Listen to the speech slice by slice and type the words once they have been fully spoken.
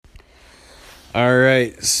All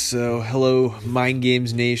right, so hello, Mind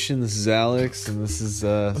Games Nation. This is Alex, and this is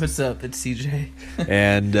What's up? It's CJ.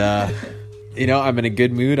 and I'm in a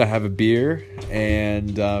good mood. I have a beer,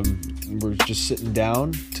 and we're just sitting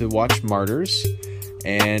down to watch Martyrs,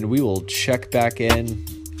 and we will check back in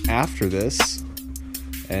after this,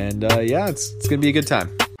 and it's gonna be a good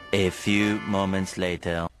time. A few moments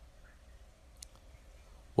later.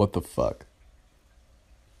 What the fuck?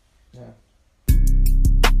 Yeah.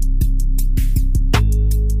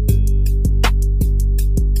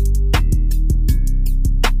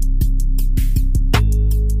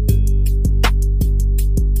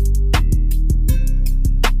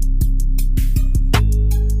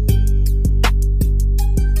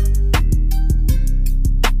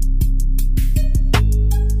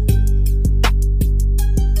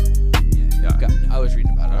 I was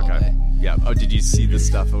reading about it all day. Yeah. Oh, did you see the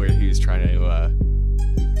stuff where he was trying to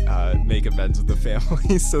make amends with the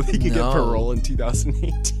family so he could get parole in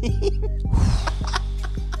 2018?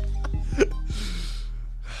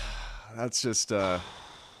 That's just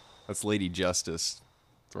that's Lady Justice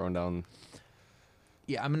throwing down.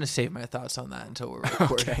 Yeah, I'm gonna save my thoughts on that until we're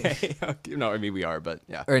recording. Okay. No, I mean we are, but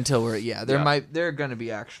yeah. Or until we're there are gonna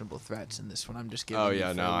be actionable threats in this one. I'm just giving. Oh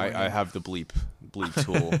yeah, no, I have the bleep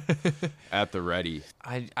tool at the ready.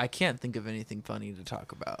 I can't think of anything funny to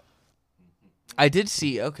talk about. I did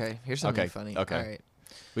see. Okay, here's something funny. Okay, all right.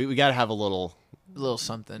 We gotta have a little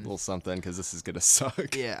something because this is gonna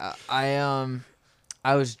suck. Yeah, I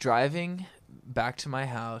was driving back to my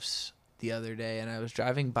house the other day, and I was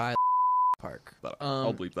driving by park.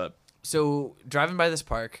 I'll bleep that. So driving by this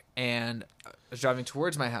park, and I was driving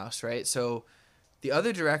towards my house, right? So the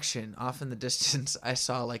other direction, off in the distance, I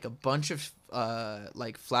saw like a bunch of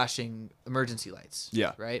like flashing emergency lights.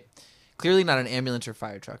 Yeah. Right? Clearly not an ambulance or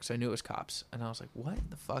fire truck, so I knew it was cops. And I was like, what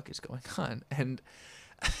the fuck is going on? And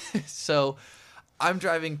so I'm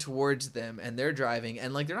driving towards them, and they're driving,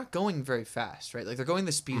 and like they're not going very fast, right? Like they're going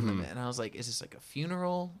the speed limit. And I was like, is this like a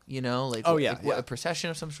funeral? You know, like a procession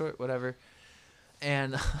of some sort, whatever.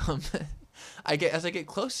 And as I get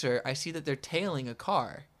closer, I see that they're tailing a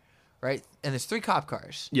car, right? And there's 3 cop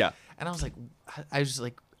cars. Yeah. And I was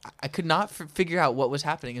like, I could not figure out what was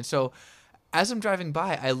happening. And so as I'm driving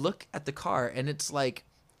by, I look at the car, and it's like,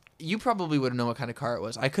 you probably wouldn't know what kind of car it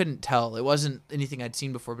was. I couldn't tell. It wasn't anything I'd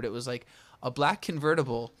seen before, but it was like a black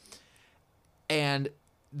convertible, and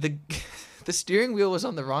the steering wheel was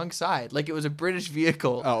on the wrong side. Like it was a British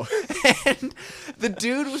vehicle. Oh. And the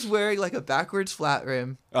dude was wearing like a backwards flat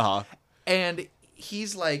rim. Uh-huh. And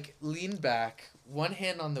he's like leaned back, one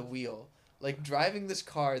hand on the wheel, like driving this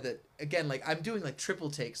car that, again, like I'm doing like triple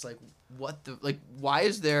takes. Like why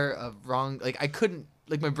is there a wrong, like I couldn't,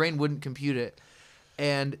 like my brain wouldn't compute it.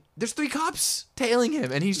 And there's 3 cops tailing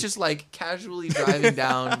him, and he's just like casually driving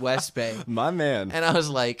down West Bay. My man. And I was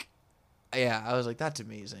like, that's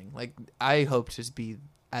amazing. Like I hope to be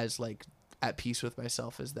as like at peace with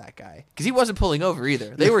myself as that guy, because he wasn't pulling over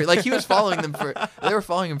either. They were like, they were following him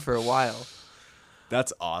for a while.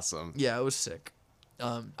 That's awesome. Yeah, it was sick.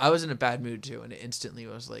 I was in a bad mood too, and it instantly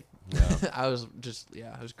was like, it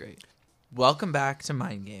was great. Welcome back to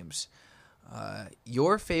Mind Games,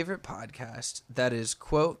 your favorite podcast that is,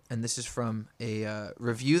 quote, and this is from a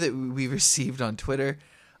review that we received on Twitter,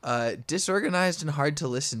 disorganized and hard to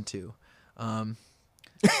listen to.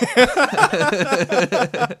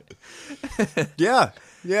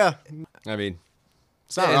 Yeah. I mean,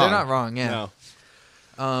 it's not wrong. They're not wrong. Yeah.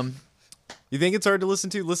 No. You think it's hard to listen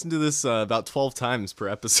to? Listen to this about 12 times per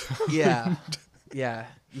episode. Yeah.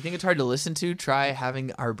 You think it's hard to listen to? Try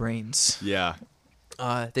having our brains. Yeah.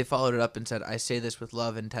 They followed it up and said, "I say this with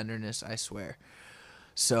love and tenderness, I swear."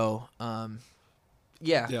 So,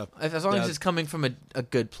 yeah. As long as it's coming from a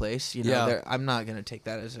good place, you know, I'm not gonna take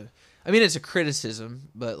that as it's a criticism,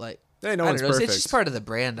 but like, hey, no one's perfect. It's just part of the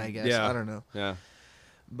brand, I guess. Yeah. I don't know. Yeah.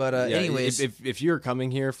 But anyways, if you're coming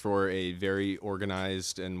here for a very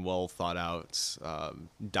organized and well thought out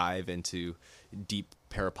dive into deep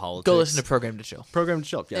parapolitics, go listen to Program to Chill.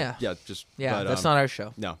 Yeah. But, that's not our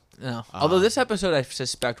show. No. Although this episode, I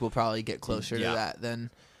suspect, will probably get closer to that than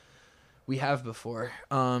we have before.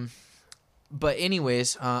 But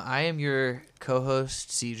anyways, I am your co-host,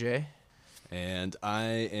 CJ. And I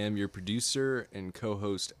am your producer and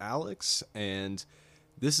co-host, Alex. And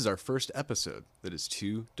this is our first episode that is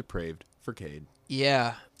too depraved for Cade.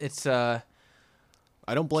 Yeah, it's I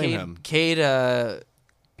don't blame him. Cade,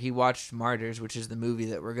 he watched Martyrs, which is the movie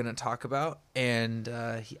that we're gonna talk about, and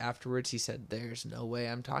afterwards he said, "There's no way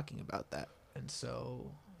I'm talking about that," and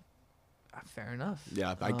so fair enough.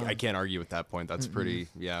 Yeah, I can't argue with that point. That's pretty.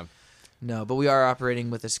 Yeah. No, but we are operating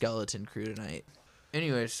with a skeleton crew tonight.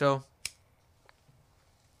 Anyway, so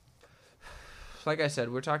like I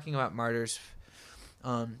said, we're talking about Martyrs.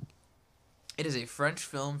 It is a French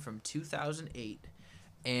film from 2008.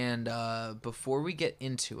 And before we get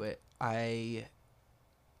into it, I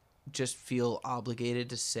just feel obligated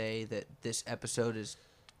to say that this episode is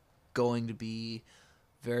going to be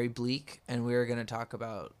very bleak, and we're going to talk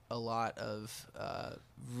about a lot of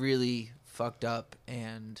really fucked up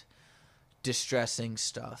and distressing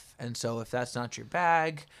stuff. And so if that's not your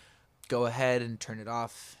bag, go ahead and turn it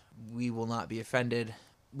off. We will not be offended.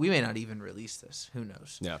 We may not even release this. Who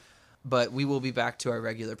knows? Yeah. But we will be back to our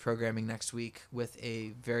regular programming next week with a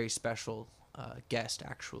very special guest,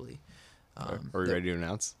 actually. Are we ready to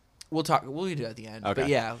announce? We'll talk. We'll do it at the end. Okay. But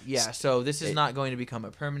yeah. So this is not going to become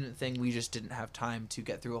a permanent thing. We just didn't have time to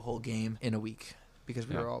get through a whole game in a week because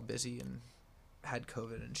we were all busy and had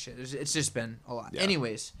COVID and shit. It's just been a lot. Yeah.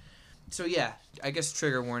 Anyways, so yeah, I guess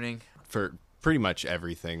trigger warning For pretty much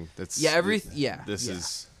everything. That's This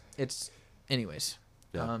is. It's. Anyways.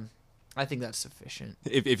 Yeah. I think that's sufficient.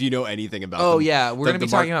 If you know anything about we're going to be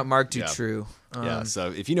talking about Marc Dutroux.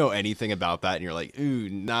 So if you know anything about that and you're like, ooh,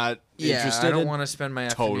 not interested. I don't want to spend my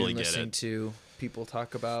afternoon totally listening to people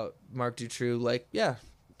talk about Marc Dutroux. Like, yeah,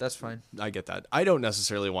 that's fine. I get that. I don't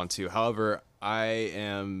necessarily want to. However, I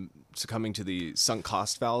am succumbing to the sunk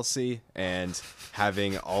cost fallacy and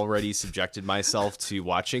having already subjected myself to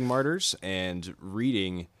watching Martyrs and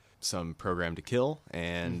reading some Program to Kill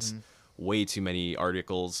and way too many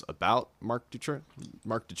articles about Marc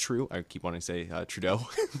Dutroux. I keep wanting to say Trudeau.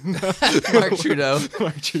 Marc Trudeau.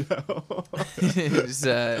 Marc Trudeau. It's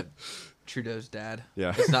Trudeau's dad.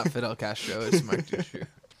 Yeah. It's not Fidel Castro. It's Marc Dutroux.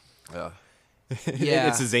 Yeah. Yeah.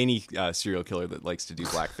 It's a zany serial killer that likes to do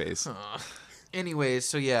blackface. Anyways,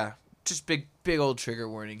 so yeah, just big old trigger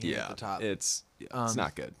warning here at the top. It's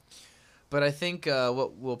not good. But I think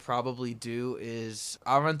what we'll probably do is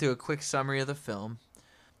I'll run through a quick summary of the film.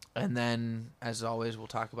 And then, as always, we'll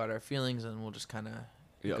talk about our feelings, and we'll just kind of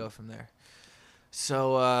go from there.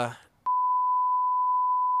 So,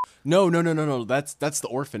 No. That's the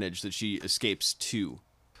orphanage that she escapes to.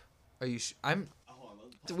 Are you?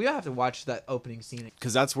 We have to watch that opening scene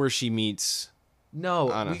because that's where she meets. No,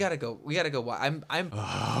 we gotta go. We gotta go. I'm.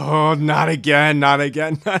 Oh, not again!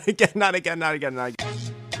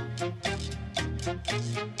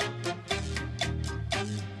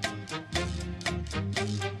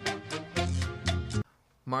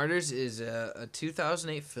 Martyrs is a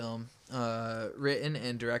 2008 film written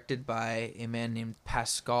and directed by a man named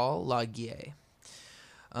Pascal Laugier.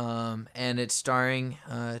 And it's starring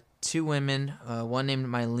two women, one named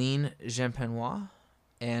Mylene Jean-Penois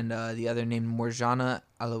and the other named Morjana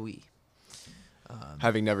Aloui.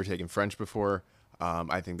 Having never taken French before,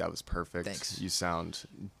 I think that was perfect. Thanks. You sound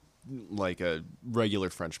like a regular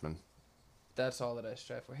Frenchman. That's all that I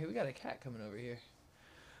strive for. Hey, we got a cat coming over here.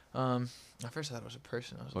 At first I thought it was a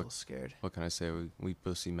person. I was a little scared. What can I say? We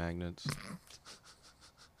pussy magnets.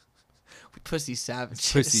 We pussy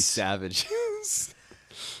savages. Pussy savages.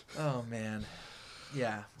 Oh, man.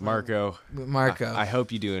 Yeah. Marco. I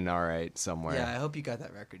hope you're doing all right somewhere. Yeah, I hope you got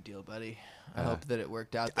that record deal, buddy. I hope that it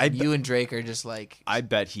worked out. You and Drake are just like... I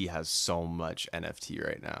bet he has so much NFT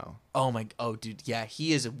right now. Oh, dude. Yeah,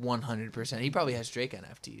 he is 100%. He probably has Drake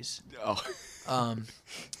NFTs. Oh.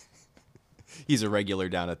 He's a regular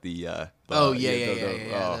down at the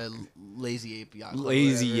the Lazy Ape Yacht Club.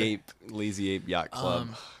 Lazy Ape Yacht Club.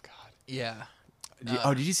 Oh God. Yeah.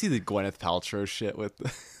 Did you see the Gwyneth Paltrow shit with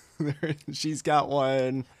she's got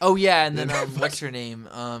one. Oh yeah, and then what's her name?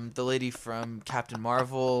 The lady from Captain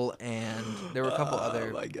Marvel, and there were a couple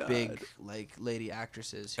other big like lady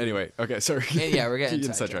actresses. Anyway, okay, sorry. And yeah, we're getting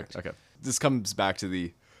sidetracked. Okay. This comes back to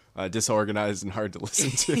the disorganized and hard to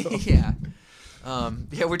listen to. Yeah.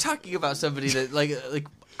 We're talking about somebody that like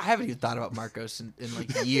I haven't even thought about Marcos in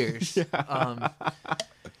like years. Yeah.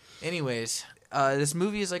 Anyways, this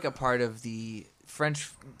movie is like a part of the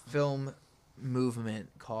French film movement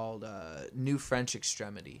called New French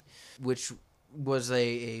Extremity, which was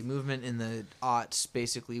a movement in the aughts,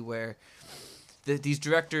 basically, where these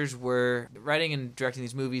directors were writing and directing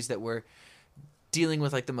these movies that were dealing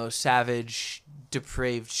with like the most savage,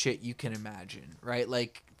 depraved shit you can imagine, right?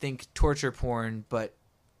 Like, think torture porn, but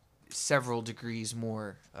several degrees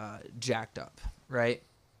more jacked up, right?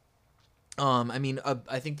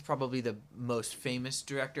 I think probably the most famous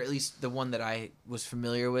director, at least the one that I was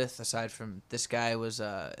familiar with, aside from this guy, was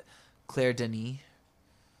Claire Denis.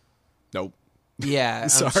 Nope. Yeah,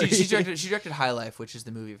 Sorry. She directed High Life, which is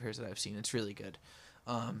the movie of hers that I've seen. It's really good.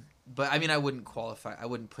 But I mean, I wouldn't qualify. I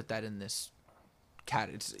wouldn't put that in this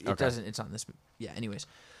it doesn't. It's on this. Yeah. Anyways,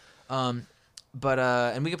 and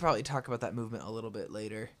we could probably talk about that movement a little bit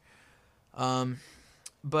later.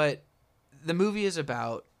 But the movie is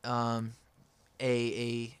about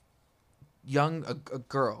a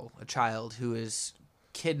girl, a child who is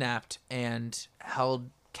kidnapped and held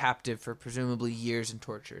captive for presumably years and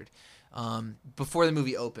tortured before the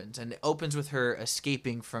movie opens. And it opens with her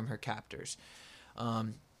escaping from her captors.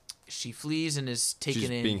 She flees and is taken in.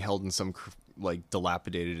 She's being held in some like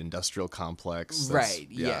dilapidated industrial complex. Right.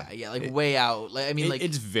 Yeah. Like way out. Like, I mean, like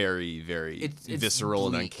it's very, very it's visceral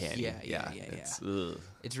bleak. and uncanny. Yeah.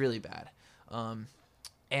 It's really bad.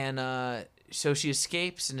 So she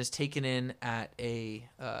escapes and is taken in at an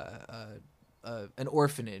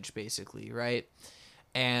orphanage, basically, right?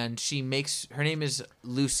 And her name is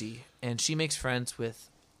Lucy, and she makes friends with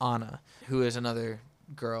Anna, who is another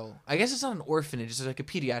girl. I guess it's not an orphanage; it's like a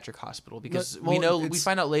pediatric hospital because we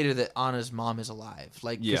find out later that Anna's mom is alive,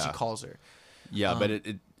 like because she calls her. Yeah, but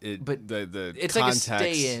the it's context, like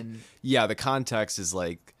a stay in. Yeah, the context is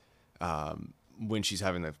like when she's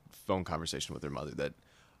having the phone conversation with her mother that,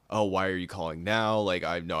 oh, why are you calling now? Like,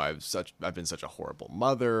 I've been such a horrible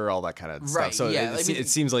mother, all that kind of stuff. So it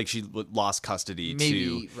seems like she lost custody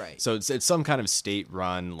too. Right. So it's some kind of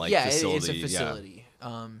state-run facility. It's a facility.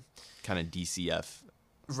 Kind of DCF.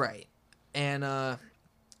 Right. And and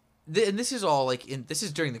this is all this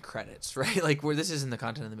is during the credits, right? Like where this is in the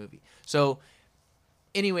content of the movie. So,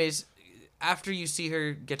 anyways, after you see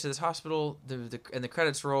her get to this hospital, and the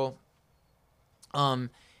credits roll,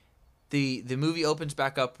 the movie opens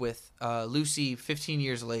back up with Lucy 15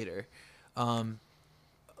 years later,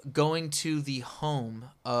 going to the home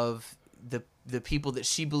of the people that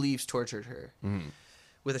she believes tortured her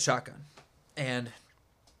with a shotgun, and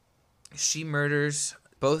she murders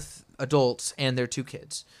both adults and their 2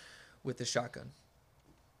 kids with the shotgun,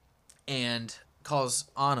 and calls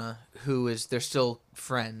Anna, they're still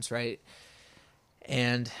friends, right?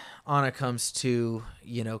 And Anna comes to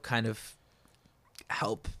kind of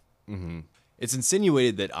help. Mm-hmm. It's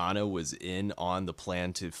insinuated that Anna was in on the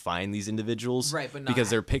plan to find these individuals, right? But not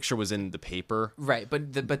because their picture was in the paper, right?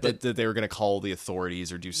 But that they were going to call the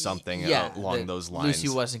authorities or do something along those lines. Lucy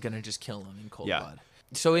wasn't going to just kill them in cold blood.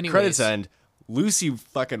 So anyways, credits end. Lucy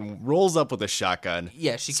fucking rolls up with a shotgun.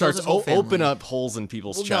 Yeah, she starts kills his whole family. Open up holes in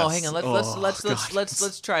people's chests. No, hang on.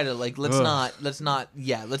 Let's try to let's not.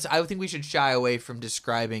 Yeah, I think we should shy away from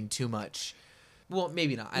describing too much. Well,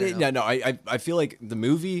 maybe not. I don't know. No. I feel like the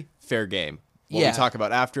movie, fair game. What we talk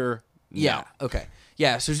about after, no. Yeah. Okay.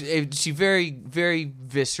 Yeah. So she very, very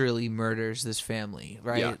viscerally murders this family,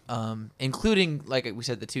 right? Yeah. Including, like we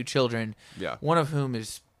said, the 2 children. Yeah. One of whom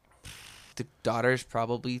is the daughter's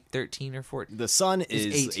probably 13 or 14. The son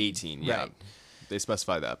is 18. Yeah. Right. They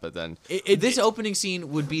specify that, but then this opening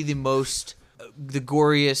scene would be the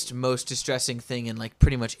goriest, most distressing thing in like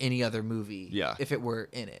pretty much any other movie. Yeah. If it were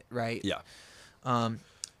in it, right? Yeah. And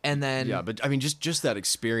then but I mean, just that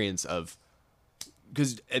experience of,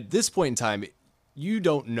 because at this point in time, you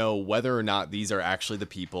don't know whether or not these are actually the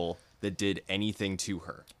people that did anything to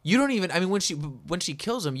her. You don't even. I mean, when she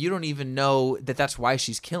kills him, you don't even know that that's why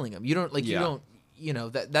she's killing him. You don't You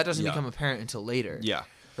don't. That doesn't become apparent until later. Yeah.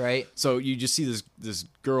 Right. So you just see this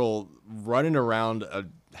girl running around a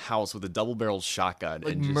house with a double-barreled shotgun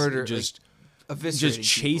and just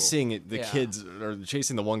chasing the kids, or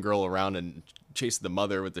chasing the one girl around and chasing the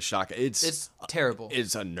mother with the shotgun. It's terrible.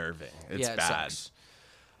 It's unnerving. It's bad. Sucks.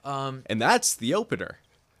 And that's the opener.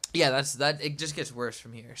 Yeah, it just gets worse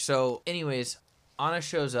from here. So, anyways, Anna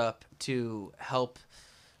shows up to help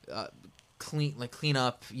clean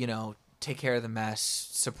up, take care of the mess,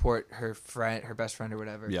 support her best friend or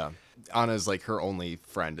whatever. Yeah. Anna's like her only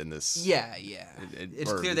friend in this. Yeah.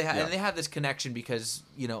 It's clear they have this connection because,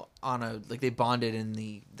 Anna, like they bonded in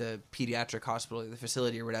the pediatric hospital, the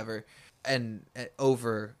facility or whatever, and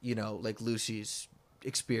over, like Lucy's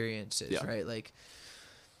experiences, right? Like,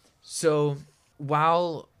 so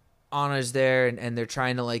while Anna's there and they're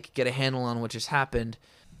trying to like get a handle on what just happened,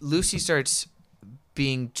 Lucy starts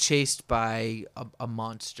being chased by a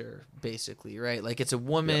monster, basically, right? Like it's a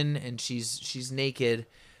woman and she's naked,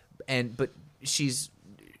 but she's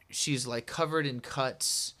like covered in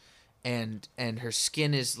cuts, and her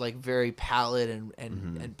skin is like very pallid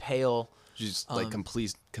and pale. She's like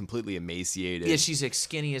completely emaciated. Yeah, she's like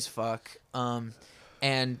skinny as fuck.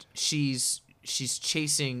 And she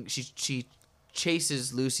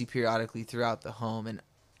chases Lucy periodically throughout the home, and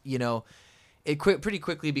it pretty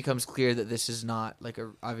quickly becomes clear that this is not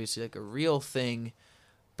obviously a real thing,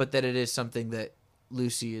 but that it is something that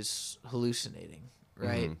Lucy is hallucinating,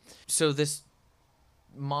 right? Mm-hmm. So this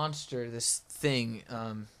monster, this thing,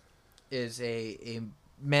 is a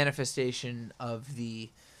manifestation of the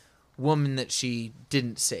woman that she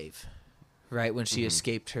didn't save, right? When she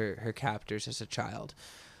escaped her captors as a child.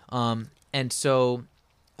 And so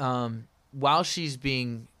while she's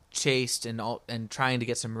being chased and trying to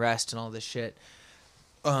get some rest and all this shit,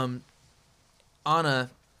 Anna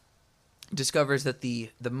discovers that the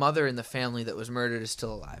mother in the family that was murdered is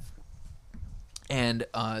still alive. And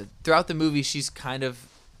throughout the movie, she's kind of,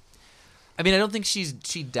 I mean, I don't think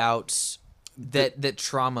she doubts that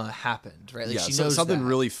trauma happened, right? Like, yeah, she so knows something that.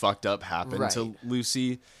 really fucked up happened Right. to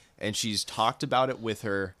Lucy, and she's talked about it with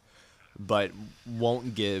her, but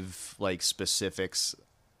won't give like specifics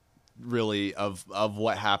really of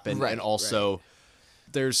what happened. Right, and also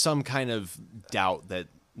there's some kind of doubt that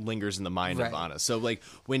lingers in the mind of Right. Anna. So like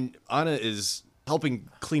when Anna is helping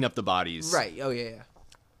clean up the bodies, Right. Oh, yeah.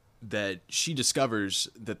 that she discovers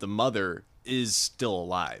that the mother is still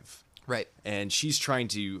alive. Right. And she's trying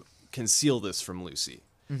to conceal this from Lucy.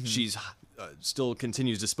 Mm-hmm. She's still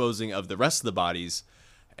continues disposing of the rest of the bodies.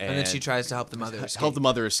 And then she tries to help the mother escape. Help the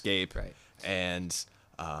mother escape. Right. And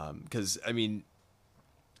because, I mean,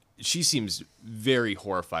 she seems very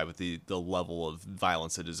horrified with the level of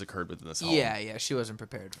violence that has occurred within this home. Yeah. She wasn't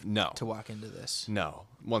prepared to walk into this. No.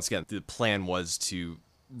 Once again, the plan was to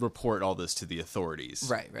report all this to the authorities.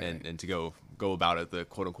 Right. And to go about it the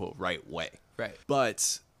quote-unquote right way. Right.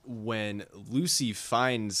 But when Lucy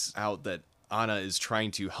finds out that Anna is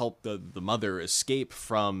trying to help the mother escape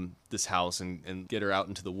from this house and get her out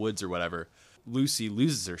into the woods or whatever, Lucy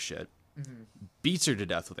loses her shit, beats her to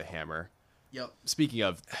death with a hammer. Yep. Speaking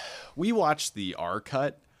of, we watched the R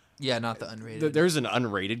cut. Yeah, not the unrated. There's an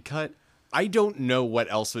unrated cut. I don't know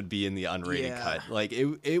what else would be in the unrated cut. Like,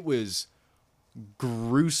 it was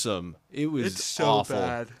gruesome. It was awful.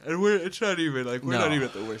 and it's not even like we're not even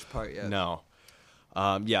at the worst part yet. No.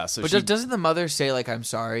 Yeah, so But doesn't the mother say, like, I'm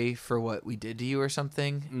sorry for what we did to you or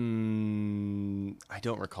something? I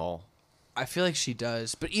don't recall. I feel like she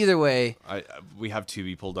does. But either way... We have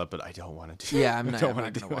Tubi pulled up, but I don't want to do Yeah, I'm not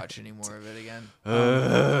going to watch any more of it again.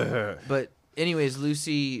 But anyways,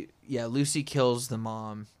 Lucy kills the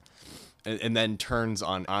mom. And then turns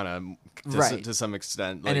on Anna to some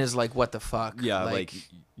extent. And is like, what the fuck? Yeah, like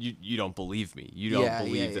you don't believe me. You don't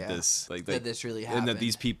believe that this that this really happened. and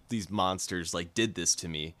that these monsters like did this to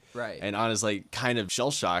me. Right. And Anna's like kind of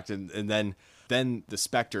shell shocked, and then the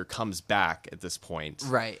specter comes back at this point.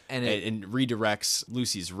 Right. And redirects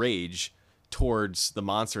Lucy's rage towards the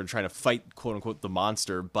monster and trying to fight quote unquote the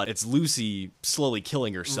monster, but it's Lucy slowly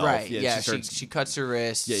killing herself. Right. Yeah. She cuts her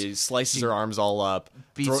wrists. Yeah, she slices her arms all up,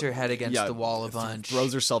 beats her head against the wall a bunch,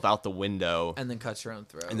 throws herself out the window, and then cuts her own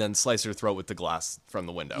throat. and then slices her throat with the glass from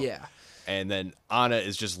the window. Yeah. And then Anna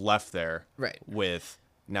is just left there. Right. With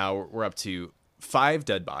now we're up to 5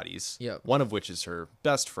 dead bodies. Yep. One of which is her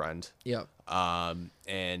best friend. Yep.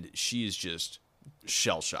 And she is just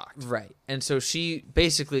shell shocked. Right. And so she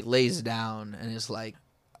basically lays down and is like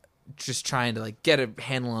just trying to like get a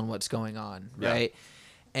handle on what's going on, right?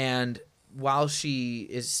 Yeah. And while she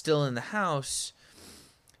is still in the house,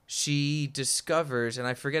 she discovers, and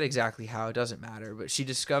I forget exactly how, it doesn't matter, but she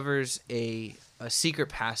discovers a secret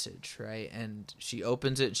passage, right? And she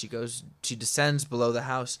opens it and she descends below the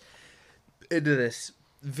house into this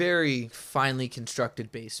very finely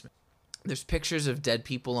constructed basement. There's pictures of dead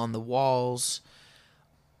people on the walls,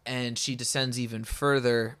 and she descends even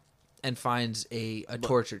further and finds a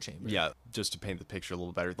torture chamber. Yeah, just to paint the picture a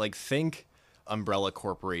little better. Like, think Umbrella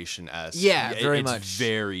Corporation-esque. Yeah, very much. It's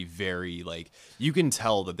very, very, like, you can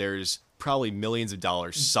tell that there's probably millions of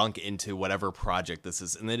dollars sunk into whatever project this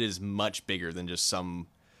is, and it is much bigger than just some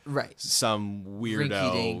weirdo,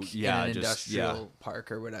 rinky-dink in an industrial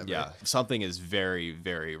park or whatever. Yeah, something is very,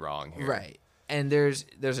 very wrong here. Right. And there's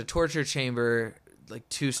a torture chamber like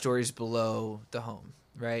 2 stories below the home,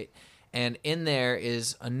 right? And in there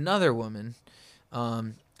is another woman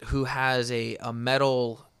who has a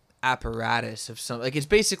metal apparatus of some, like, it's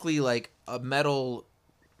basically like a metal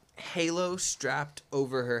halo strapped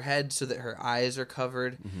over her head so that her eyes are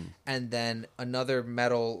covered, and then another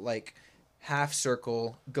metal like half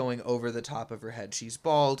circle going over the top of her head. She's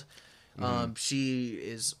bald. She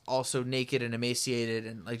is also naked and emaciated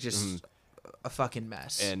and like just a fucking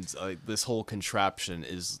mess. And this whole contraption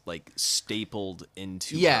is like stapled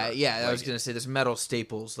into her. Yeah, I was gonna say there's metal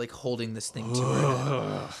staples like holding this thing to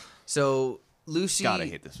her head. So Lucy, God, I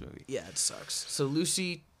hate this movie. Yeah, it sucks. So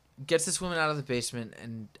Lucy gets this woman out of the basement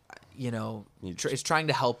and is trying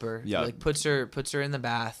to help her. Yeah, like puts her in the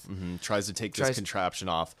bath. Tries to take this contraption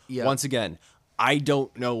off. Yeah. Once again, I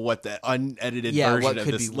don't know what the unedited version what of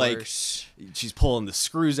could this be like. Worse. She's pulling the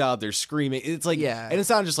screws out. They're screaming. It's like, and it's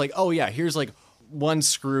not just like, oh yeah, here's like one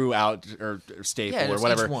screw out or staple or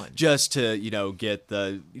whatever, just to get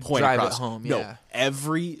the point drive across. It home. No,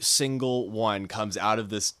 every single one comes out of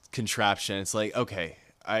this contraption. It's like, okay,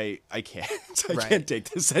 I can't. I Right. can't take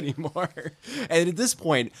this anymore. And at this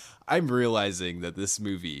point, I'm realizing that this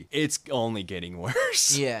movie, it's only getting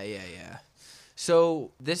worse. Yeah.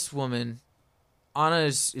 So this woman, Anna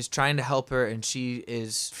is trying to help her, and she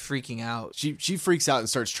is freaking out. She freaks out and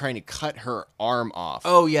starts trying to cut her arm off.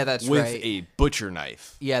 Oh yeah, that's with right. a butcher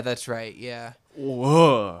knife. Yeah, that's right. Yeah.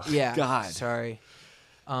 Whoa. Yeah. God. Sorry.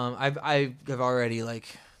 I have already like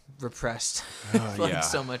repressed yeah.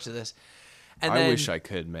 so much of this. And I then, wish I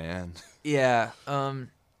could, man. Yeah. And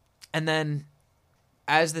then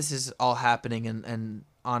as this is all happening and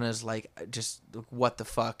Anna's like, just what the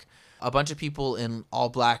fuck? A bunch of people in all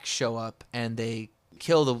black show up and they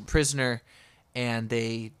kill the prisoner and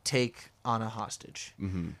they take Anna hostage.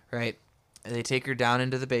 Mm-hmm. Right? And they take her down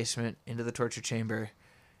into the basement, into the torture chamber,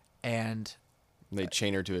 and they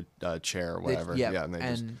chain her to a chair or whatever.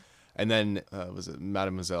 And then was it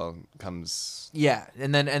Mademoiselle comes? Yeah,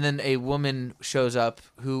 and then a woman shows up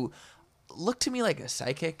who looked to me like a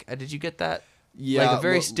psychic. Did you get that? Yeah, like a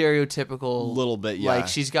very stereotypical. Little bit, yeah. Like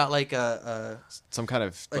she's got like some kind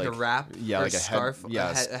of like a wrap, yeah, or like a scarf, head,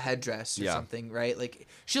 yeah, a headdress or yeah. something, right? Like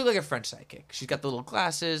she looked like a French psychic. She's got the little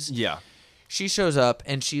glasses. Yeah. She shows up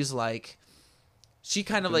and she's like, she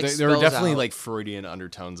kind of like there were definitely out, like Freudian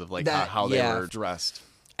undertones of like that, how they were dressed.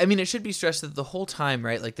 I mean, it should be stressed that the whole time,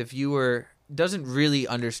 right? Like the viewer doesn't really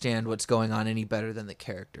understand what's going on any better than the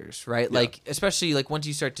characters, right? Yeah. Like especially like once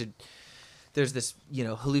you start to, there's this,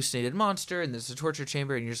 hallucinated monster and there's a torture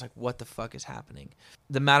chamber and you're just like, what the fuck is happening?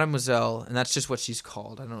 The Mademoiselle, and that's just what she's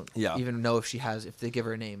called. I don't even know if they give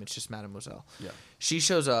her a name. It's just Mademoiselle. Yeah. She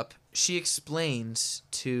shows up. She explains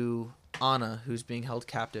to Anna, who's being held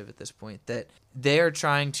captive at this point, that they are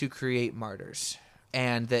trying to create martyrs,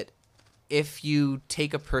 and that if you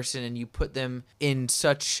take a person and you put them in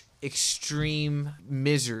such extreme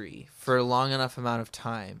misery for a long enough amount of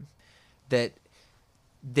time, that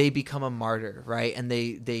they become a martyr, right? And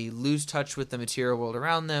they lose touch with the material world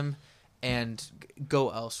around them and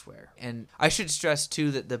go elsewhere. And I should stress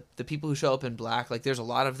too that the people who show up in black, like there's a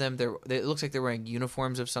lot of them. It looks like they're wearing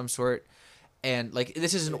uniforms of some sort. And like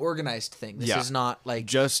this is an organized thing. This is not like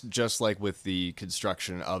just like with the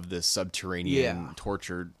construction of this subterranean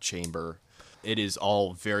torture chamber. It is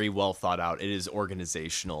all very well thought out. It is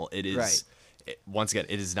organizational. It is once again,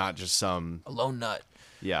 it is not just some a lone nut.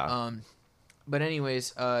 Yeah. But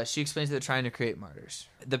anyways, she explains that they're trying to create martyrs.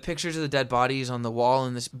 The pictures of the dead bodies on the wall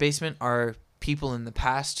in this basement are people in the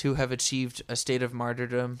past who have achieved a state of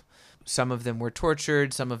martyrdom. Some of them were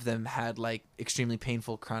tortured. Some of them had like extremely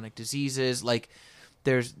painful chronic diseases. Like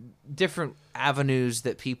there's different avenues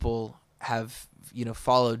that people have,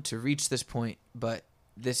 followed to reach this point. But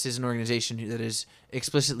this is an organization that is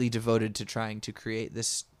explicitly devoted to trying to create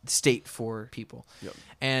this state for people. Yep.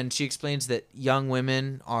 And she explains that young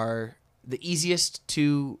women are the easiest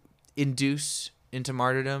to induce into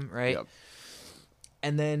martyrdom, right? Yep.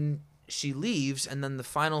 And then she leaves, and then the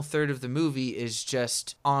final third of the movie is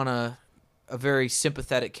just Anna, a very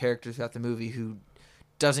sympathetic character throughout the movie who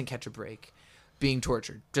doesn't catch a break, being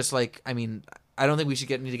tortured. Just like, I mean, I don't think we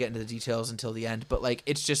need to get into the details until the end, but like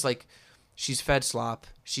it's just like she's fed slop,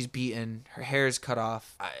 she's beaten, her hair is cut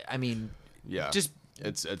off. I mean, yeah, just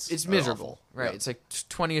it's miserable, awful. right? Yep. It's like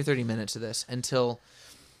 20 or 30 minutes of this until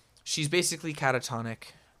she's basically catatonic.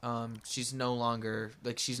 She's no longer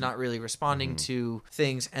like she's not really responding to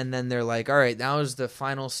things, and then they're like, all right, now is the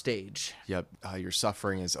final stage. Yep. Your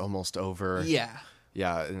suffering is almost over.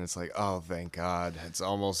 Yeah, and it's like, oh, thank God, it's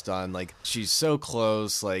almost done. Like she's so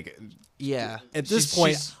close. Like at this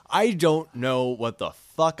point, I don't know what the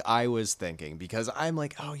fuck I was thinking, because I'm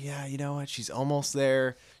like, oh yeah, you know what? She's almost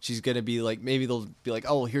there. She's gonna be like, maybe they'll be like,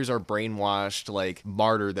 oh, here's our brainwashed like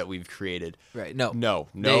martyr that we've created. Right? No.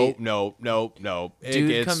 It Dude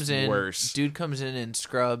gets comes in. worse. Dude comes in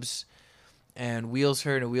scrubs, and wheels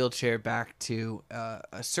her in a wheelchair back to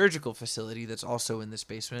a surgical facility that's also in this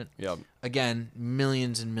basement. Yep. Again,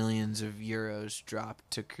 millions and millions of euros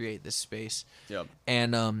dropped to create this space. Yep.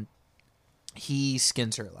 And he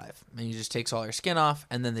skins her alive, and he just takes all her skin off,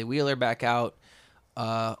 and then they wheel her back out,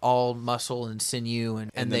 all muscle and sinew,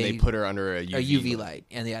 and then they put her under a UV light,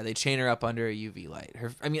 and they chain her up under a UV light.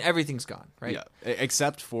 Everything's gone, right? Yeah,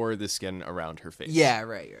 except for the skin around her face. Yeah,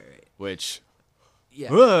 right. Which,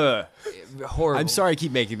 horrible. I'm sorry I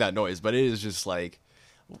keep making that noise, but it is just like,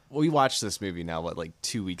 we watched this movie now, like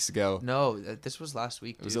 2 weeks ago? No, this was last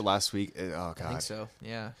week. Dude. Was it last week? Oh God, I think so.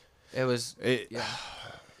 Yeah, it was.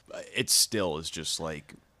 It still is just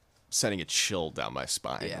like sending a chill down my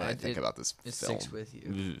spine when I think about this film. It sticks with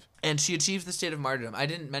you. And she achieves the state of martyrdom. I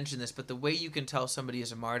didn't mention this, but the way you can tell somebody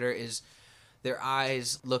is a martyr is their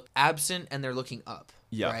eyes look absent and they're looking up.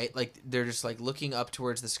 Yeah. Right? Like they're just like looking up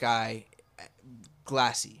towards the sky,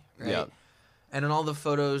 glassy, right? Yeah. And in all the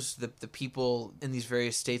photos, the people in these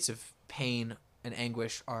various states of pain and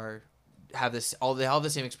anguish have the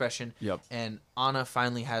same expression. Yep. And Anna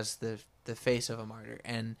finally has the face of a martyr.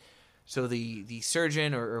 And so the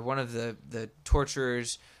surgeon or one of the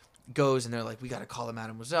torturers goes and they're like, we got to call the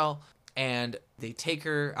Mademoiselle. And they take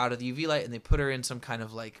her out of the UV light and they put her in some kind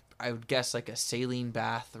of like, I would guess like a saline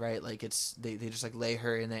bath, right? Like they just like lay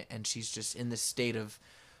her in it and she's just in this state of,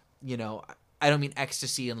 you know, I don't mean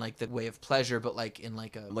ecstasy in like the way of pleasure, but like in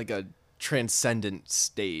like a transcendent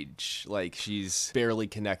stage. Like she's barely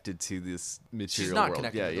connected to this material she's not world.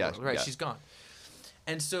 connected Yeah, to the yeah, world, right? yeah. She's gone.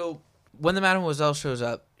 And so when the Mademoiselle shows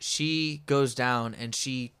up, she goes down and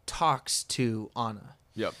she talks to Anna.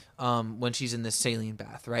 Yep. When she's in this saline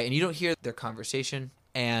bath, right? And you don't hear their conversation.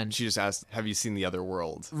 And She just asked, "Have you seen the other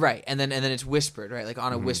world?" right, and then it's whispered, right? Like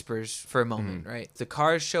Anna whispers for a moment, right? The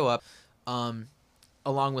cars show up,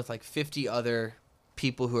 along with like 50 other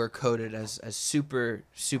people who are coded as super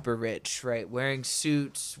super rich, right? Wearing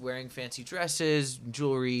suits, wearing fancy dresses,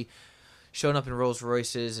 jewelry, showing up in Rolls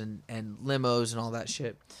Royces and limos and all that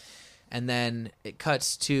shit. And then it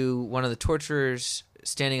cuts to one of the torturers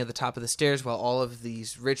standing at the top of the stairs while all of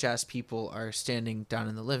these rich ass people are standing down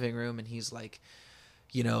in the living room, and he's like,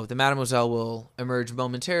 you know, the Mademoiselle will emerge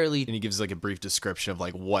momentarily. And he gives like a brief description of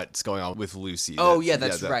like what's going on with Lucy. Oh yeah,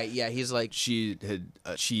 that's right. Yeah, he's like, She had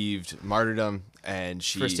achieved martyrdom, and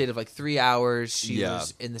she for a state of like 3 hours, she Yeah.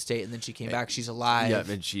 was in the state, and then she came back. She's alive.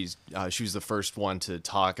 Yeah, and she was the first one to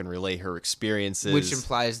talk and relay her experiences, Which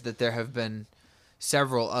implies that there have been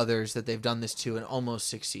several others that they've done this to and almost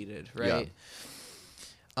succeeded, right?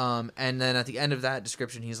 And then at the end of that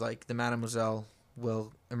description, he's like, the Mademoiselle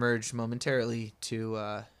will emerge momentarily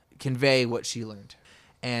to convey what she learned.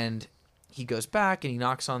 And he goes back and he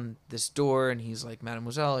knocks on this door and he's like,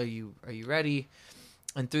 Mademoiselle, are you ready?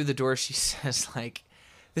 And through the door she says, like,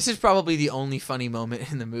 this is probably the only funny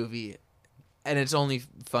moment in the movie, and it's only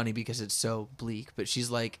funny because it's so bleak, but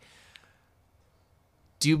she's like,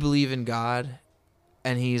 do you believe in God?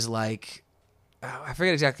 And he's like, I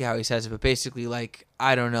forget exactly how he says it, but basically like,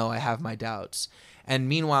 I don't know, I have my doubts. And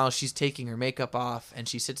meanwhile, she's taking her makeup off and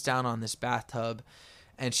she sits down on this bathtub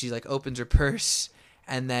and she like opens her purse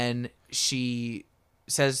and then she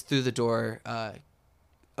says through the door,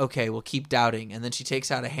 okay, well, keep doubting. And then she takes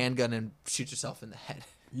out a handgun and shoots herself in the head.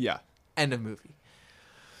 Yeah. End of movie.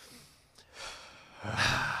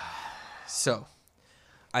 So,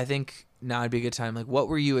 I think now would be a good time. Like, what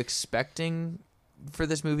were you expecting for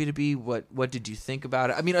this movie to be? What did you think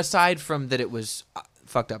about it? I mean, aside from that it was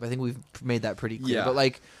fucked up, I think we've made that pretty clear. Yeah. But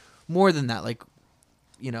like, more than that, like,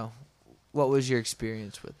 you know, what was your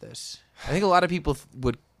experience with this? I think a lot of people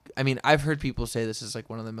would. I mean, I've heard people say this is like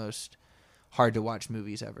one of the most hard to watch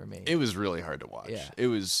movies ever made. It was really hard to watch. Yeah. It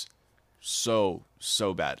was so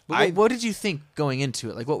bad. What did you think going into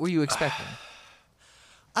it? Like, what were you expecting?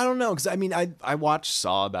 I don't know, because I mean, I watched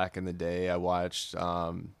Saw back in the day. I watched.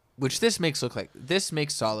 Which this makes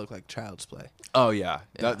Saw look like Child's Play. Oh yeah,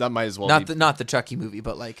 that might as well Not the Chucky movie,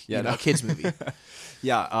 but like a kids movie.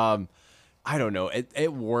 Yeah. I don't know.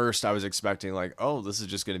 At worst, I was expecting like, oh, this is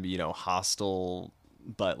just going to be Hostel,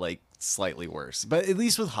 but like slightly worse. But at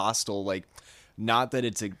least with Hostel, like, not that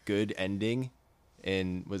it's a good ending.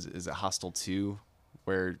 And is it Hostel 2?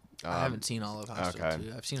 Where I haven't seen all of Hostel okay.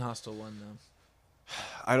 2. I've seen Hostel 1 though.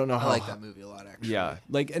 I don't know how. I like that movie a lot, actually. Yeah,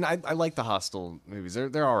 like, and I like the Hostel movies.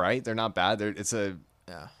 They're all right. They're not bad.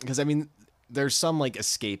 Because I mean, there's some like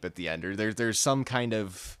escape at the end, or there's some kind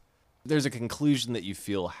of there's a conclusion that you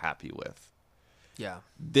feel happy with. Yeah.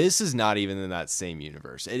 This is not even in that same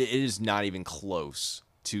universe. It is not even close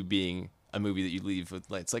to being a movie that you leave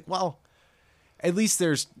with. It's like, well, at least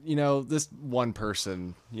there's this one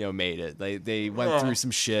person made it. They went through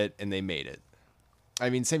some shit and they made it. I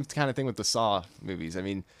mean, same kind of thing with the Saw movies. I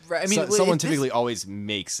mean, right. I mean, someone typically always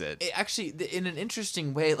makes it. Actually, in an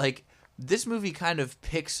interesting way, like, this movie kind of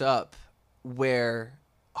picks up where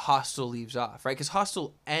Hostel leaves off, right? Because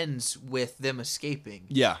Hostel ends with them escaping.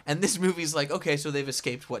 Yeah. And this movie's like, okay, so they've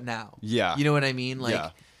escaped, what now? Yeah. You know what I mean? Like, yeah.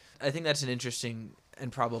 I think that's an interesting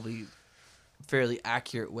and probably fairly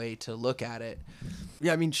accurate way to look at it.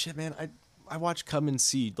 Yeah, I mean, shit, man. I watched Come and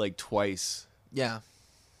See like twice. Yeah.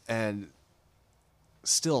 And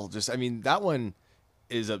still, I mean, that one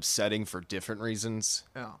is upsetting for different reasons.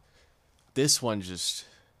 Yeah. This one just,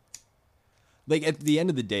 like, at the end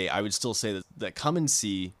of the day, I would still say that Come and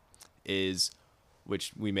See is,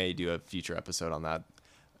 which we may do a future episode on that,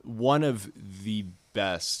 one of the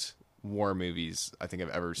best war movies I think I've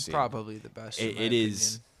ever seen. Probably the best. It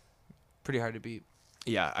is pretty hard to beat.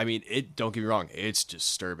 Yeah, I mean, don't get me wrong, it's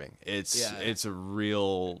disturbing. It's a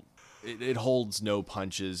real. It holds no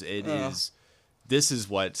punches. This is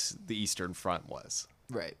what the Eastern Front was.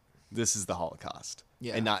 Right. This is the Holocaust.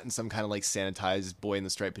 Yeah. And not in some kind of like sanitized boy in the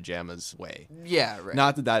striped pajamas way. Yeah, right.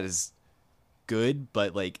 Not that is good,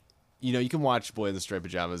 but like, you can watch Boy in the Striped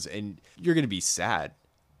Pajamas and you're going to be sad,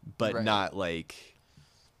 but Right. not like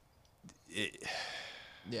it.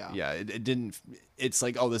 Yeah. It didn't. It's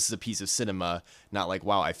like, oh, this is a piece of cinema, not like,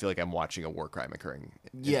 wow, I feel like I'm watching a war crime occurring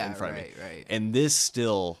in front of me. Right. And this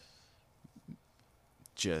still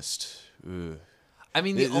just. Ugh. I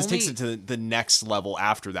mean, This takes it to the next level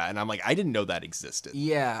after that, and I'm like, I didn't know that existed.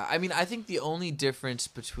 Yeah, I mean, I think the only difference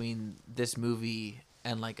between this movie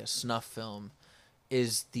and like a snuff film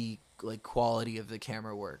is the like quality of the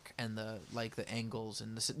camera work and the angles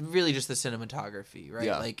and really just the cinematography, right?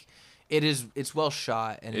 Yeah. Like it's well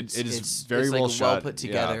shot and It is it's very like well a shot, well put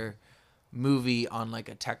together movie on like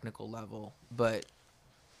a technical level, but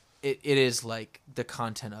it is like the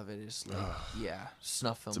content of it is like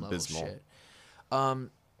snuff film level abysmal. shit.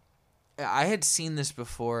 I had seen this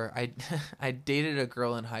before. I dated a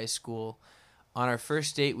girl in high school. On our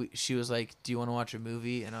first date, she was like, "Do you want to watch a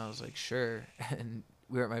movie?" And I was like, "Sure." And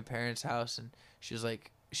we were at my parents' house, and she was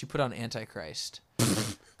like, she put on Antichrist.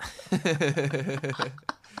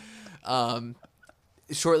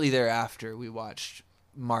 Shortly thereafter, we watched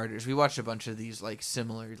Martyrs. We watched a bunch of these like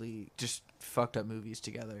similarly just fucked up movies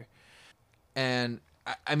together. And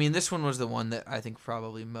I mean, this one was the one that I think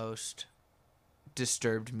probably most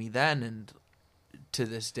disturbed me then and to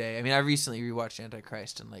this day. I mean, I recently rewatched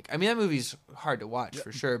Antichrist and like, I mean, that movie's hard to watch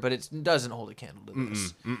for sure, but it doesn't hold a candle to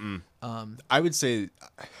this. I would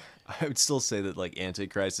still say that like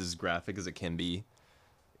Antichrist, as graphic as it can be,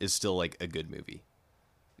 is still like a good movie.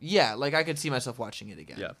 Yeah, like I could see myself watching it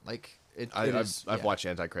again. Yeah. Like I've watched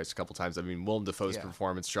Antichrist a couple times. I mean, Willem Dafoe's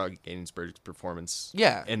performance, Charles Gainsbourg's performance,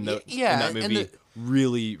 in that movie,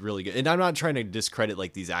 really, really good. And I'm not trying to discredit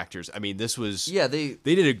like these actors. I mean, this was they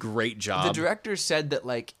did a great job. The director said that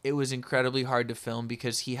like it was incredibly hard to film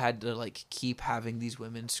because he had to like keep having these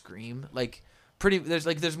women scream. Like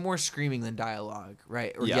there's more screaming than dialogue,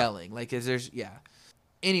 right? Or yelling. Like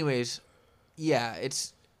anyways,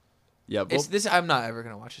 it's this. I'm not ever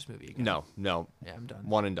gonna watch this movie again. No. Yeah, I'm done.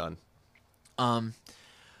 One and done.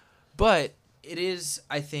 But it is,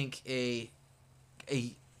 I think, I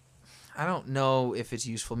don't know if it's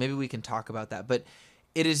useful. Maybe we can talk about that. But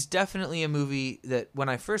it is definitely a movie that when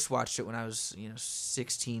I first watched it when I was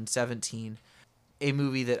 16, 17, a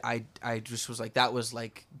movie that I just was like, that was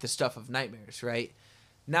like the stuff of nightmares, right?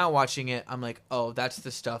 Now watching it, I'm like, oh, that's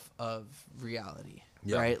the stuff of reality,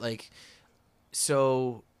 right? Like,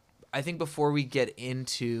 so I think before we get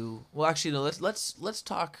into, well, actually, no, let's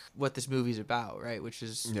talk what this movie's about, right? Which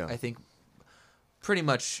is, I think, pretty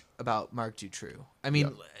much about Marc Dutroux. I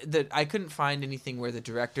mean, that I couldn't find anything where the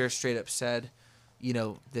director straight up said,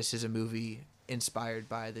 this is a movie inspired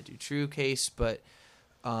by the Dutroux case, but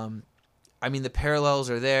I mean, the parallels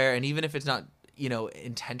are there, and even if it's not,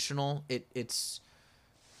 intentional, it's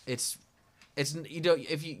you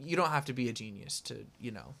don't have to be a genius to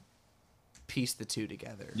piece the two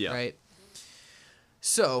together, right?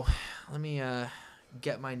 So let me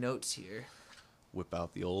get my notes here. Whip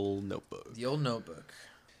out the old notebook.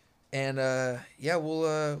 And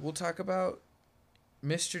we'll talk about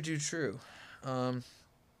Mr. Dutroux.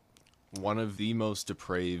 One of the most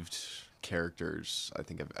depraved characters I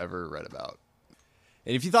think I've ever read about.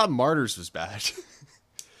 And if you thought Martyrs was bad,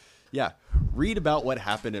 read about what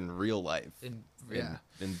happened in real life in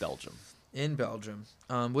Belgium. In Belgium,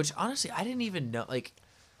 which honestly I didn't even know. Like,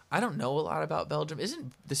 I don't know a lot about Belgium.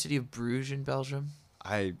 Isn't the city of Bruges in Belgium?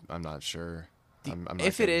 I'm not sure. I'm not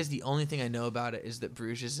if it is, the only thing I know about it is that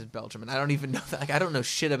Bruges is in Belgium, and I don't even know that. Like, I don't know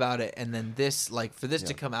shit about it. And then this, like, for this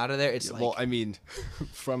to come out of there, it's like, well, I mean,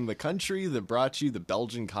 from the country that brought you the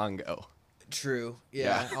Belgian Congo. True.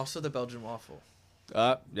 Yeah. Also the Belgian waffle.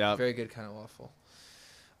 Yeah. Very good kind of waffle.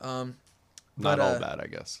 Not all bad, I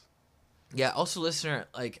guess. Yeah, also, listener,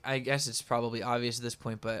 like, I guess it's probably obvious at this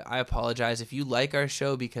point, but I apologize if you like our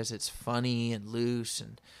show because it's funny and loose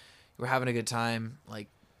and we're having a good time. Like,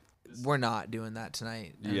 we're not doing that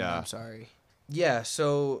tonight. I'm sorry. Yeah,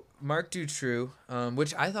 so Marc Dutroux,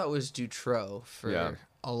 which I thought was Dutroux for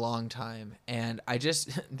a long time, and I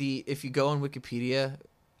just if you go on Wikipedia,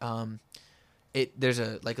 there's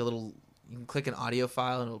a little, you can click an audio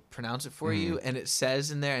file and it'll pronounce it for you, and it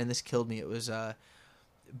says in there, and this killed me. It was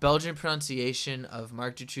Belgian pronunciation of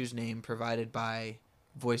Marc Dutroux's name provided by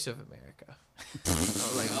Voice of America. I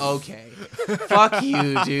was like, okay, fuck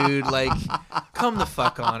you, dude. Like, come the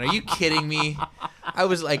fuck on. Are you kidding me? I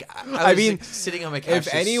was like, I was like, sitting on my couch.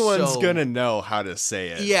 If anyone's gonna know how to say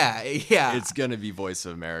it, yeah, it's gonna be Voice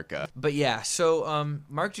of America. But yeah, so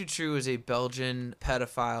Marc Dutroux is a Belgian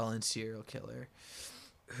pedophile and serial killer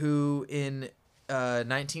who in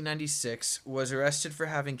 1996 was arrested for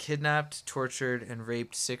having kidnapped, tortured, and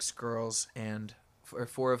raped 6 girls, and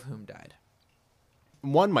 4 of whom died.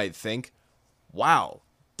 One might think, wow,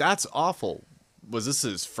 that's awful. Was this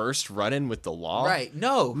his first run-in with the law?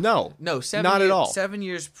 Not at all. 7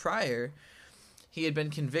 years prior, he had been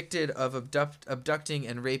convicted of abducting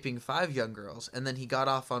and raping 5 young girls, and then he got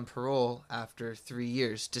off on parole after 3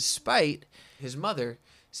 years, despite his mother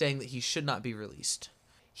saying that he should not be released.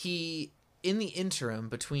 He, in the interim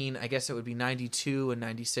between, I guess it would be 92 and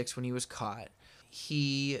 96 when he was caught,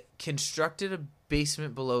 he constructed a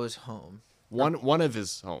basement below his home. One of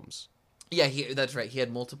his homes. Yeah, that's right. He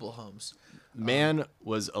had multiple homes. Man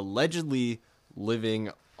was allegedly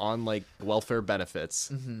living on like welfare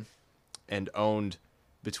benefits and owned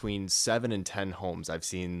between 7 and 10 homes. I've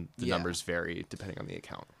seen the numbers vary depending on the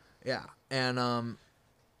account. Yeah, and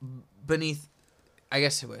beneath, I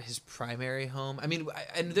guess, his primary home. I mean,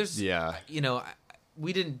 and there's, you know,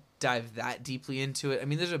 we didn't dive that deeply into it. I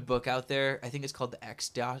mean, there's a book out there. I think it's called the X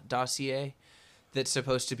Dossier. That's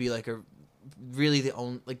supposed to be like a really the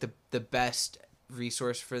only, like the best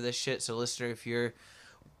resource for this shit. So, listener, if you're,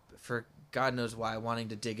 for God knows why, wanting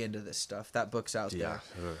to dig into this stuff, that book's out there.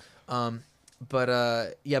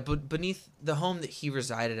 But beneath the home that he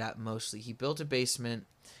resided at mostly, he built a basement,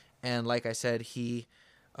 and like I said,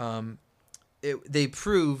 they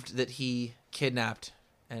proved that he kidnapped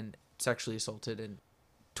and sexually assaulted and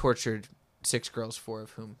tortured 6 girls, 4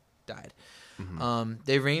 of whom died.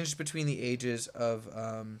 They ranged between the ages of,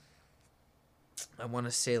 I want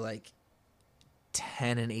to say like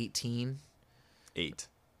 10 and 18. 8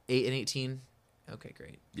 and 18. Okay,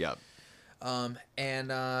 great. Yeah. And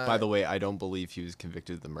by the way, I don't believe he was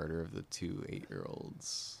convicted of the murder of the 2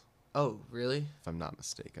 8-year-olds. Oh, really? If I'm not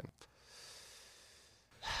mistaken.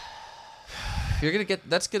 You're gonna get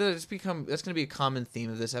that's gonna be a common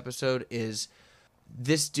theme of this episode is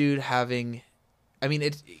this dude having, I mean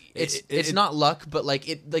it's not luck, but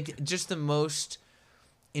like just the most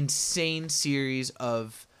insane series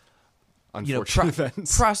of unfortunate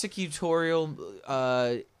events,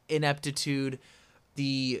 prosecutorial ineptitude,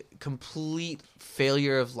 the complete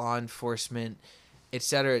failure of law enforcement, et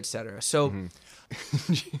cetera, et cetera. So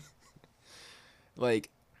like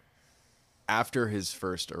after his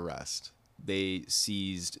first arrest, they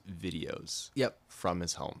seized videos from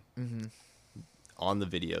his home. On the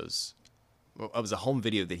videos, it was a home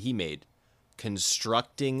video that he made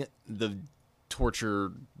constructing the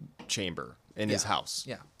torture chamber in his house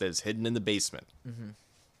that is hidden in the basement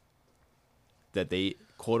that they,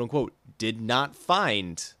 quote unquote, did not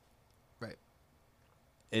find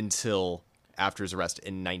until after his arrest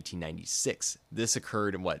in 1996. This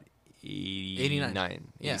occurred in what, 89,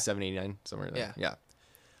 87, 89, somewhere in there.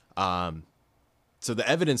 Yeah. So the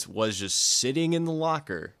evidence was just sitting in the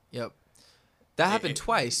locker. Yep. That happened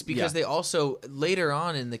twice because they also, later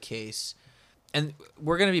on in the case, and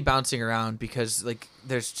we're going to be bouncing around because like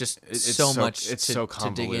there's just so much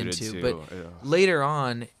to dig into. But later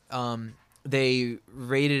on, they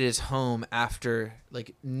raided his home after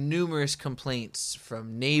like numerous complaints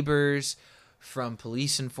from neighbors, from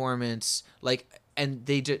police informants, and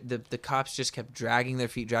the cops just kept dragging their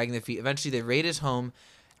feet. Eventually, they raid his home.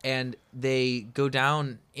 And they go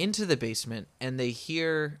down into the basement, and they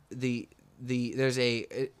hear there's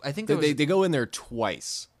a, I think they go in there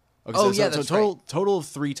twice. Okay, that's total of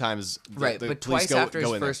 3 times. But twice after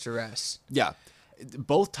his first arrest. Yeah,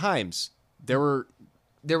 both times there were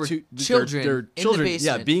children in the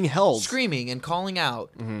basement, being held, screaming and calling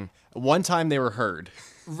out. One time they were heard.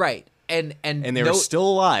 Right, and they were still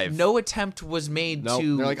alive. No attempt was made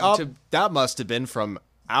to. They're like, that must have been from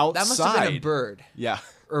outside. That must have been a bird. Yeah.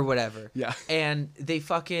 Or whatever. Yeah. And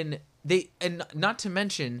and not to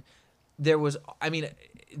mention, there was, I mean,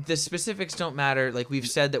 the specifics don't matter. Like we've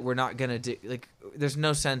said that we're not going to there's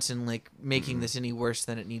no sense in like making this any worse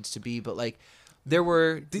than it needs to be. But like there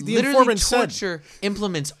were literally torture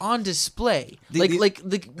implements on display. Like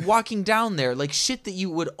walking down there, like shit that you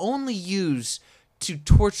would only use to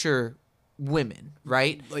torture women,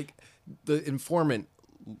 right? Like the informant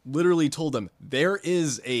literally told them there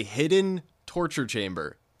is a hidden torture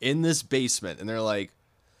chamber in this basement, and they're like,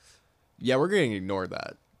 yeah, we're going to ignore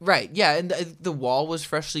that. Right, yeah, and the wall was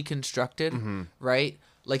freshly constructed, right?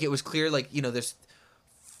 Like, it was clear, like, there's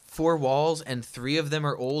 4 walls, and 3 of them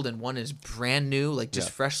are old, and 1 is brand new, like, just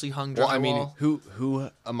freshly hung drywall. Well, I mean, who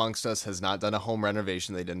amongst us has not done a home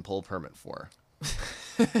renovation they didn't pull a permit for?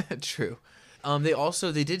 True.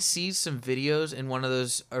 They did see some videos in one of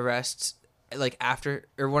those arrests, like after,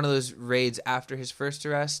 or one of those raids after his first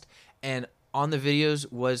arrest, and on the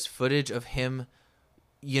videos was footage of him,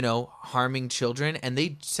 harming children, and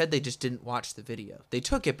they said they just didn't watch the video. They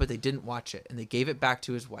took it, but they didn't watch it, and they gave it back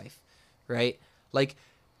to his wife, right? Like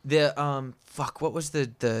the what was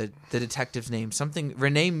the detective's name? Something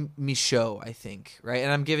Rene Michaud, I think, right?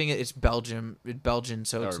 And I'm giving it's Belgium, Belgian,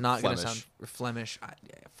 so it's not going to sound Flemish.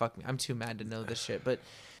 Fuck me, I'm too mad to know this shit, but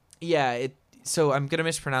yeah, so I'm gonna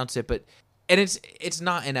mispronounce it, but. And it's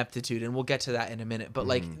not ineptitude, and we'll get to that in a minute. But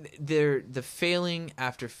like the failing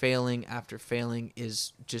after failing after failing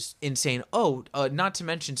is just insane. Oh, not to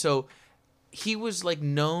mention, so he was like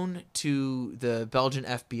known to the Belgian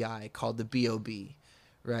FBI, called the BOB,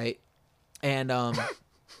 right? And I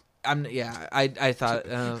thought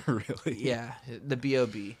really, yeah, the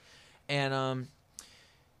BOB, and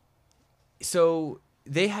so.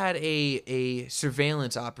 They had a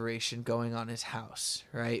surveillance operation going on his house,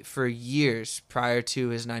 right, for years prior to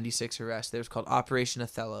his 96 arrest. It was called Operation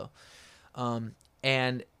Othello.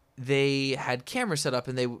 And they had cameras set up,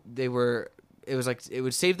 and it was like it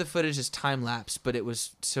would save the footage as time lapse, but it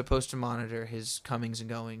was supposed to monitor his comings and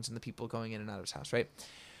goings and the people going in and out of his house, right?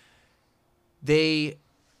 They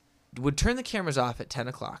would turn the cameras off at 10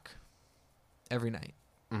 o'clock every night.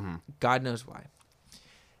 Mm-hmm. God knows why.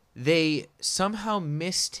 They somehow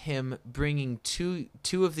missed him bringing two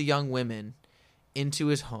of the young women into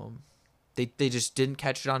his home. They just didn't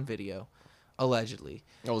catch it on video, allegedly.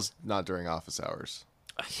 It was not during office hours.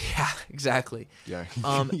 Yeah, exactly. Yeah.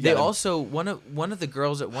 They also one of the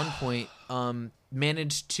girls at one point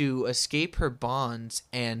managed to escape her bonds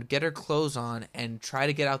and get her clothes on and try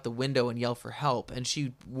to get out the window and yell for help. And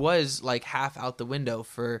she was like half out the window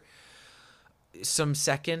for some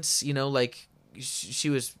seconds, like. She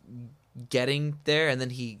was getting there, and then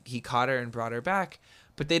he caught her and brought her back,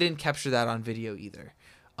 but they didn't capture that on video either.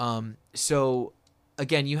 So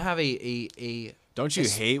again, you have a don't you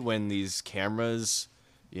hate when these cameras,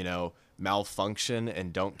 malfunction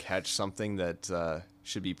and don't catch something that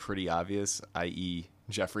should be pretty obvious, i.e.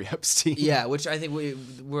 Jeffrey Epstein? Yeah, which I think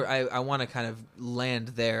I want to kind of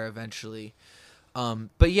land there eventually.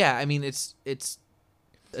 But yeah, I mean it's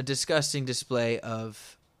a disgusting display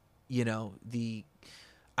of.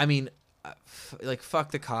 Like,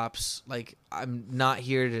 fuck the cops. Like, I'm not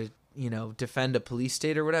here to, defend a police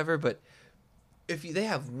state or whatever, but if they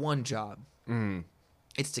have one job,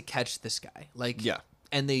 it's to catch this guy. Like, yeah.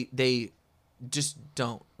 And they just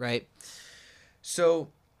don't, right? So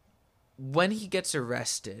when he gets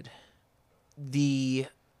arrested, the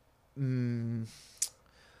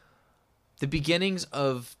beginnings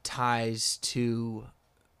of ties to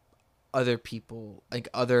other people, like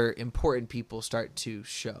other important people, start to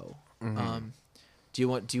show. Mm-hmm.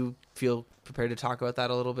 Do you feel prepared to talk about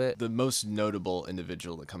that a little bit? The most notable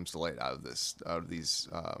individual that comes to light out of these,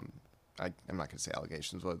 I'm not going to say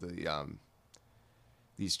allegations, but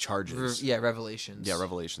these charges. Revelations. Yeah,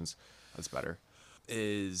 revelations. That's better.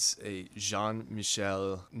 Is a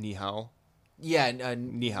Jean-Michel Nihau. Yeah,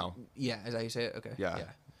 Nihau. Yeah, is that how you say it? Okay. Yeah.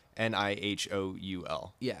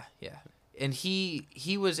 Nihoul. Yeah. And he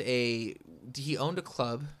owned a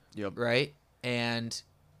club, yep. Right? And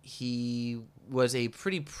he was a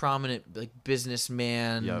pretty prominent like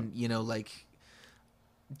businessman, yep. Like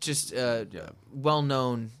just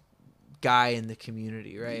well-known guy in the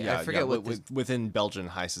community, right? Yeah, I forget what within Belgian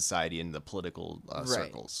high society and the political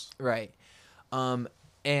circles. Right.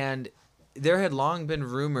 And there had long been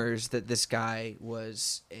rumors that this guy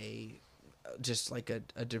was just like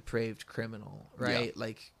a depraved criminal, right? Yeah.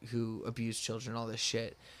 Like who abused children, all this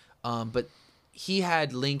shit. But he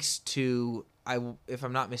had links to, if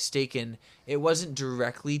I'm not mistaken, it wasn't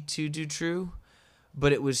directly to dutroux,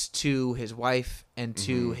 but it was to his wife and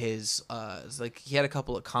to his, like he had a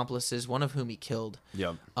couple accomplices, one of whom he killed.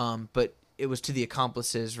 Yep. But it was to the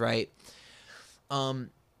accomplices, right? And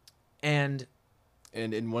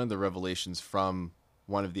in one of the revelations from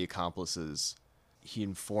one of the accomplices, he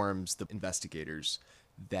informs the investigators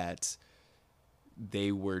that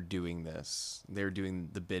they were doing this. They were doing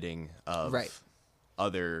the bidding of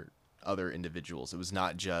other individuals. It was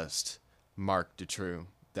not just Marc dutroux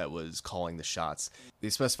that was calling the shots. They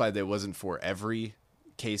specified that it wasn't for every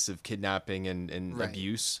case of kidnapping and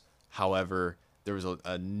abuse. However, there was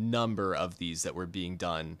a number of these that were being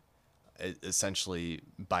done essentially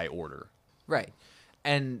by order. Right.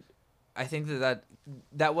 And I think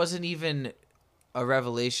that wasn't even a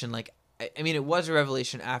revelation. Like, I mean, it was a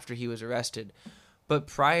revelation after he was arrested, but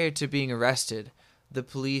prior to being arrested, the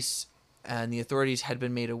police and the authorities had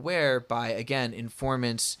been made aware by, again,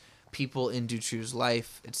 informants, people in Dutroux's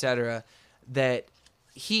life, etc., that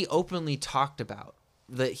he openly talked about.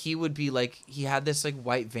 That he would be like, he had this like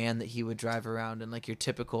white van that he would drive around in, like your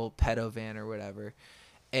typical pedo van or whatever.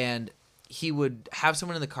 And he would have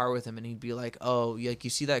someone in the car with him and he'd be like, oh, like you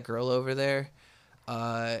see that girl over there?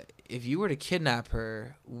 If you were to kidnap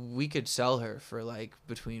her, we could sell her for like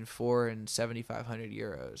between 4 and 7,500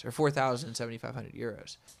 euros, or 4,000 and 7,500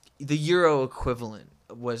 euros. The euro equivalent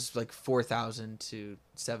was like $4,000 to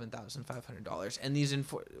 $7,500. And these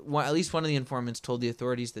at least one of the informants told the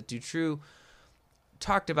authorities that Dutroux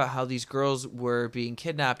talked about how these girls were being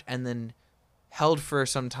kidnapped and then held for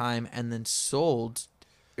some time and then sold,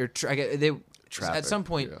 or they Trafficked, at some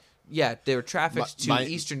point. Yeah, they were trafficked to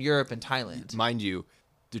Eastern Europe and Thailand. Mind you,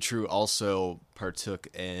 Dutroux also partook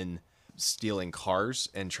in stealing cars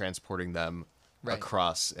and transporting them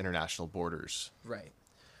across international borders. Right.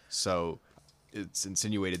 So it's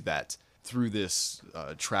insinuated that through this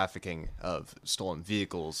trafficking of stolen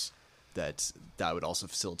vehicles, that would also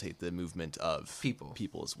facilitate the movement of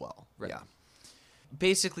people as well. Right. Yeah.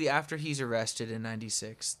 Basically, after he's arrested in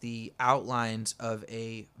 96, the outlines of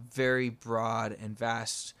a very broad and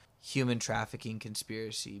vast human trafficking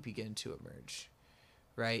conspiracy begin to emerge,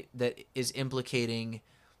 right? That is implicating,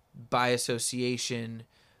 by association,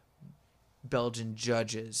 Belgian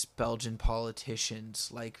judges, Belgian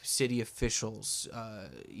politicians, like city officials,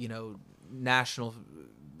 national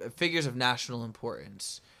figures of national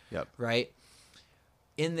importance. Yep. Right?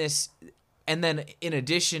 In this, and then in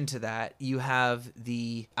addition to that, you have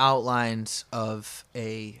the outlines of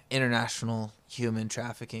a international human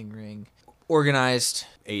trafficking ring, organized,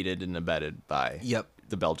 Aided and abetted by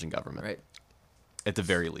the Belgian government. Right. At the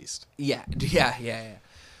very least. Yeah.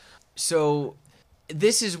 So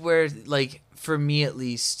this is where, like, for me at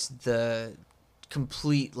least, the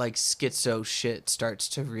complete, like, schizo shit starts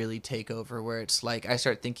to really take over, where it's like I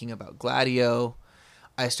start thinking about Gladio.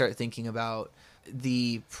 I start thinking about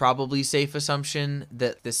the probably safe assumption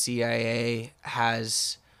that the CIA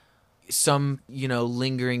has some,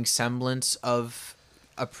 lingering semblance of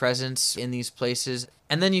a presence in these places.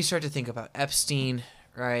 And then you start to think about Epstein,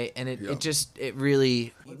 right? And it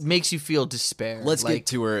really makes you feel despair. Let's get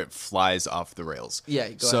to where it flies off the rails. Yeah,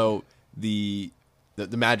 go So the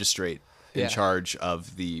magistrate in charge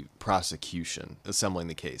of the prosecution, assembling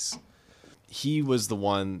the case, he was the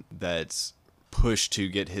one that pushed to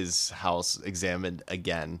get his house examined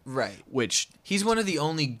again. Right. Which he's one of the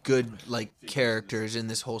only good, like, characters in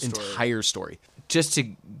this whole story. Entire story. Just to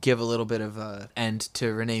give a little bit of a end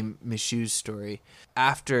to Rene Michou's story,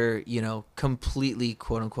 after, completely,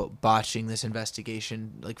 quote unquote, botching this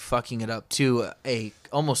investigation, like fucking it up to a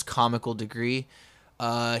almost comical degree,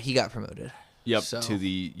 he got promoted. Yep, to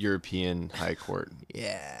the European High Court.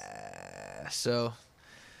 Yeah. So,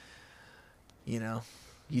 you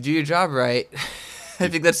do your job right. I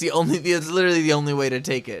think that's literally the only way to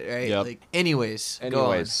take it, right? Yep. Like, anyways,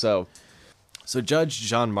 so Judge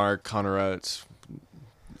Jean-Marc Connerout,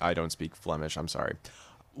 I don't speak Flemish, I'm sorry,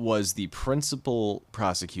 was the principal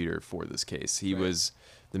prosecutor for this case. He was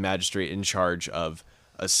the magistrate in charge of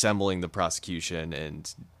assembling the prosecution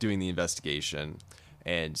and doing the investigation,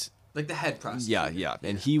 and like the head prosecutor. Yeah.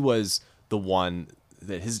 And he was the one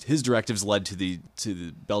that his directives led to the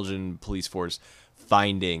Belgian police force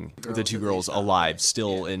finding the two girls alive,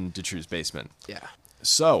 still in Dutroux's basement. Yeah.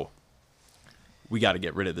 So we got to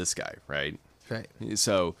get rid of this guy, right? Right.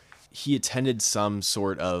 So he attended some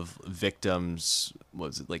sort of victims. It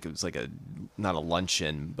was like a not a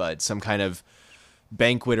luncheon, but some kind of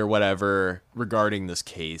banquet or whatever regarding this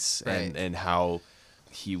case, and how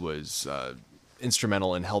he was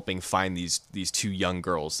instrumental in helping find these two young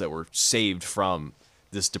girls that were saved from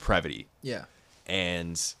this depravity. Yeah.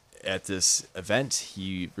 And at this event,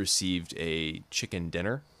 he received a chicken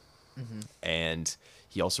dinner, and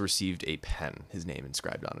he also received a pen, his name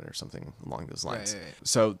inscribed on it or something along those lines. Right.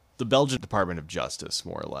 So the Belgian Department of Justice,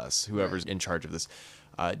 more or less, whoever's in charge of this,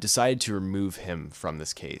 decided to remove him from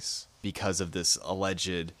this case because of this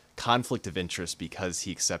alleged conflict of interest, because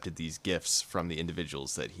he accepted these gifts from the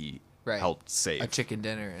individuals that he helped save. A chicken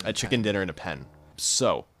dinner and a pen.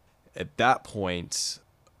 So at that point,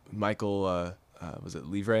 Michael... was it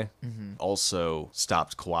Livre? Also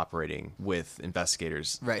stopped cooperating with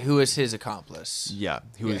investigators. Right, who was his accomplice? Yeah,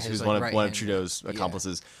 who was one of Trudeau's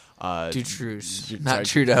accomplices. Dutroux's, not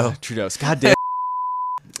Trudeau. Trudeau's. Goddamn.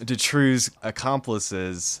 Dutroux's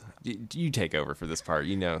accomplices. You take over for this part.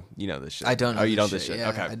 You know this shit. I don't know. Oh, you know this shit. Yeah,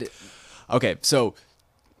 okay. Okay. So,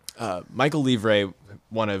 Michael Livre,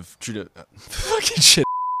 one of Trudeau. Fucking shit.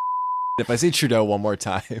 If I say Trudeau one more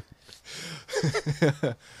time.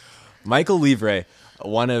 Michael Livre,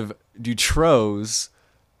 one of Dutroux's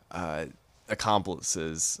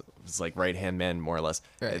accomplices, his like right-hand man, more or less,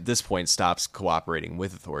 Right. at this point stops cooperating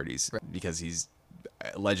with authorities because he's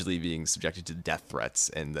allegedly being subjected to death threats,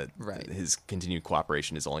 and that Right. his continued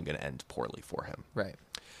cooperation is only going to end poorly for him. Right.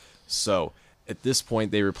 So at this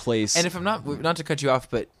point, they replace. And if I'm not to cut you off,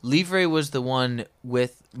 but Livre was the one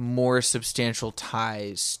with more substantial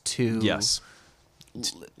ties to yes,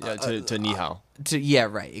 to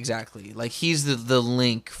Nihao. Right, exactly. Like he's the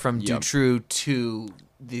link from Yep. Dutroux to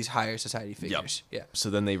these higher society figures. Yeah. So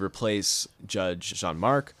then they replace Judge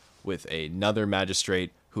Jean-Marc with another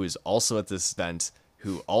magistrate who is also at this event,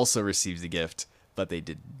 who also receives the gift, but they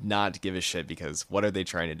did not give a shit because what are they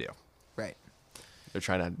trying to do? Right. They're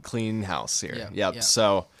trying to clean house here. Yeah, Yep. yeah.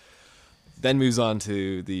 So then moves on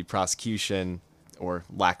to the prosecution or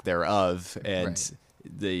lack thereof, and Right.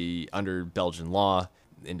 the under Belgian law,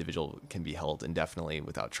 the individual can be held indefinitely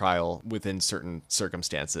without trial within certain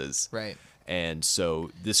circumstances. Right. And so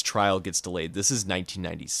this trial gets delayed. This is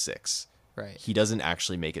 1996. Right. He doesn't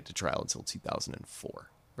actually make it to trial until 2004.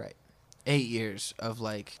 Right. 8 years of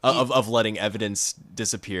like Of letting evidence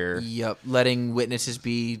disappear. Yep, letting witnesses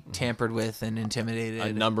be tampered with and intimidated.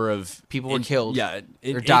 A number of people were killed. Yeah,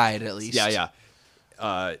 or died at least. Yeah.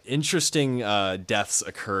 Interesting deaths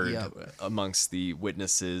occurred Yep. amongst the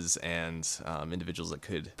witnesses and individuals that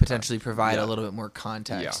could Potentially provide yeah. a little bit more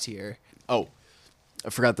context here. Oh,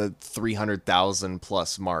 I forgot the 300,000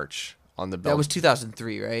 plus march on the That was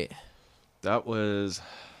 2003, right? That was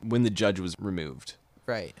when the judge was removed.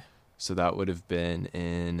 Right. So that would have been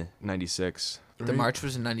in 96. The march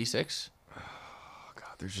was in 96? Oh,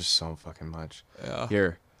 God, there's just so fucking much. Yeah.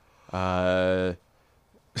 Here.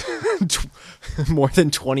 More than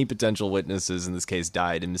 20 potential witnesses in this case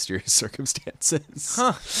died in mysterious circumstances.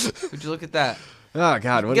 Huh. Would you look at that? Oh,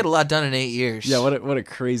 God. You get a lot done in 8 years. Yeah, what a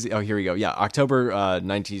crazy... Oh, here we go. Yeah, October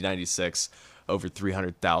 1996, over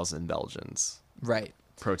 300,000 Belgians Right.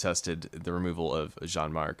 protested the removal of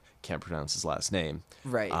Jean-Marc. Can't pronounce his last name.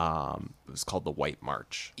 Right. It was called the White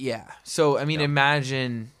March. Yeah. So, I mean, Yeah.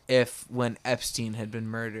 imagine if when Epstein had been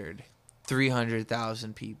murdered,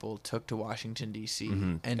 300,000 people took to Washington, D.C.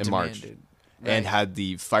 and marched. demanded. And had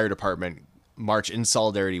the fire department march in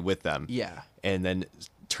solidarity with them. Yeah. And then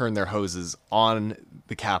turn their hoses on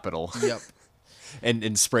the Capitol. Yep.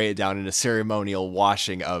 and spray it down in a ceremonial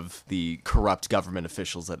washing of the corrupt government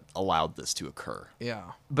officials that allowed this to occur.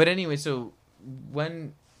 Yeah. But anyway, so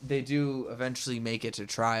when they do eventually make it to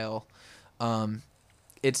trial,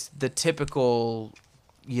 it's the typical,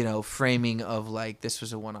 framing of like this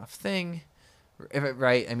was a one-off thing,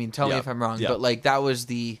 right? I mean, tell me Yeah. if I'm wrong, Yeah. but like that was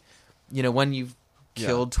the, when you've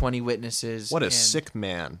killed 20 witnesses. What a and- sick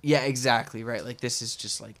man. Yeah, exactly, right? Like this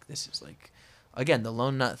is like again, the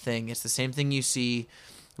lone nut thing. It's the same thing you see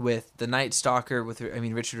with the Night Stalker,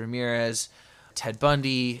 Richard Ramirez, Ted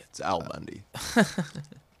Bundy, It's Al Bundy.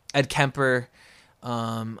 Ed Kemper,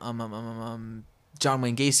 John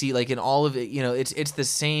Wayne Gacy, like in all of it, it's the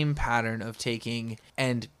same pattern of taking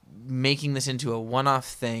and making this into a one-off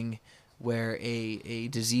thing where a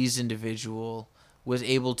diseased individual was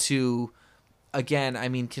able to,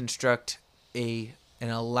 again, construct an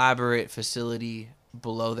elaborate facility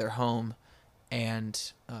below their home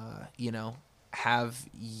and, have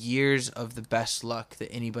years of the best luck that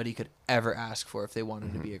anybody could ever ask for if they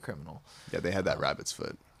wanted to be a criminal. Yeah, they had that rabbit's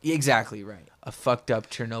foot. Exactly right. A fucked up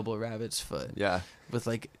Chernobyl rabbit's foot. Yeah. With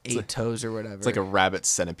like 8 toes or whatever. It's like a rabbit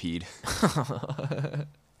centipede.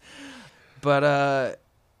 But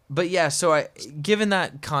yeah, so given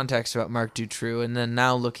that context about Marc Dutroux, and then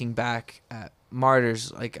now looking back at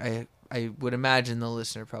Martyrs, like I would imagine the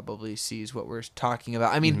listener probably sees what we're talking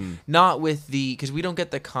about. I mean, not with because we don't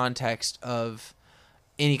get the context of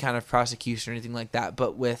any kind of prosecution or anything like that,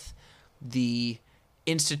 but with the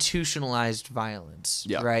institutionalized violence,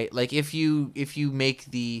 Yeah. right? Like if you make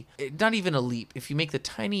not even a leap, if you make the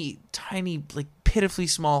tiny, like pitifully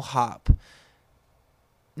small hop.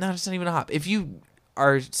 No, it's not even a hop. If you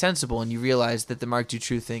are sensible and you realize that the Marc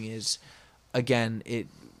Dutroux thing is, again, it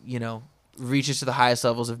reaches to the highest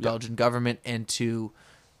levels of Belgian government and to,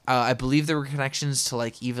 I believe there were connections to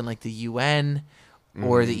like even like the UN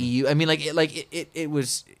or the EU. I mean, it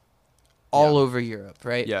was all over Europe,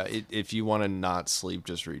 right? Yeah, if you want to not sleep,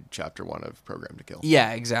 just read chapter 1 of Program to Kill.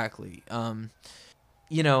 Yeah, exactly.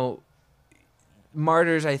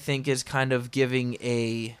 Martyrs, I think, is kind of giving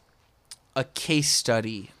a case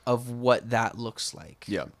study of what that looks like.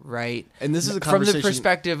 Yeah. Right? And this is a from conversation... the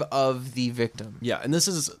perspective of the victim. Yeah, and this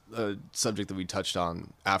is a subject that we touched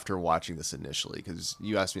on after watching this initially, because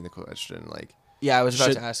you asked me the question, like... Yeah, I was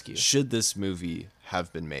about to ask you. Should this movie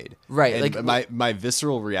have been made? Right. And like my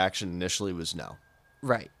visceral reaction initially was no.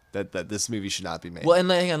 Right. that this movie should not be made. Well, and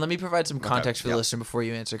hang on, let me provide some context for the yeah. listener before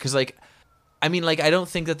you answer, because like, I mean, like, I don't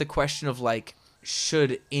think that the question of like,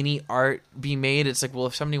 should any art be made? It's like, well,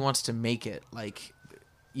 if somebody wants to make it, like,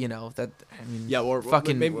 you know, that, I mean, yeah, or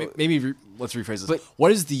fucking maybe let's rephrase this. But-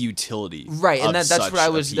 What is the utility? right, and of that's such what I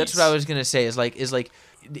a was. That's piece? what I was gonna say.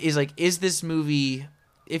 Is this movie,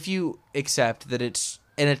 if you accept that it's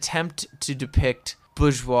an attempt to depict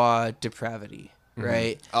bourgeois depravity,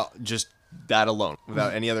 right? Oh, just that alone,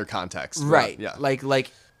 without any other context. Right. Yeah.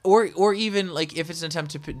 Like, or even like if it's an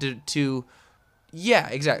attempt to yeah,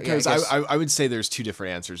 exactly. Because Yeah, I guess. I would say there's two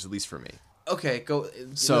different answers, at least for me. Okay, go.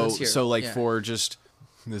 So let's hear it. like Yeah. for just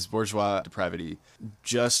this bourgeois depravity,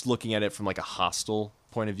 just looking at it from like a hostile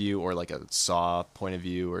point of view or like a Saw point of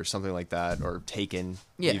view or something like that, or Taken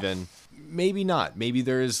even, maybe not. Maybe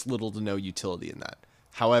there is little to no utility in that.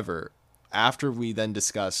 However, after we then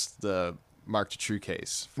discuss the Marc dutroux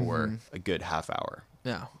case for a good half hour,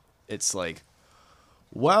 Yeah. it's like,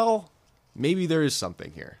 well, maybe there is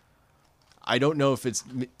something here. I don't know if it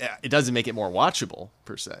doesn't make it more watchable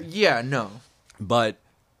per se. Yeah. No. But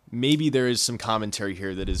maybe there is some commentary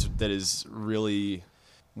here that is really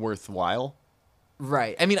worthwhile.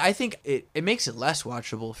 Right. I mean, I think it makes it less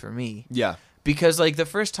watchable for me. Yeah. Because like the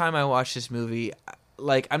first time I watched this movie,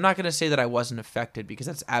 like I'm not gonna say that I wasn't affected because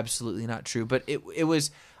that's absolutely not true. But it was,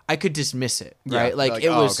 I could dismiss it. Right. Yeah. Like it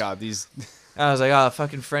oh was. God, these. I was like, oh,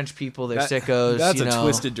 fucking French people, they're sickos. That's you know. a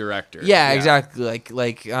twisted director. Yeah, exactly.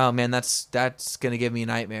 Like, oh man, that's gonna give me a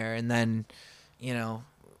nightmare. And then, you know,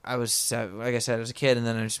 I was like I said, I was a kid, and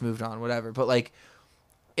then I just moved on, whatever. But like,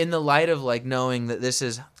 in the light of like knowing that this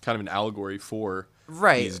is Kind of an allegory for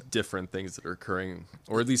right, these different things that are occurring,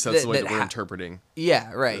 or at least that's the way that we're interpreting.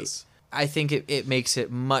 yeah, right. this. I think it makes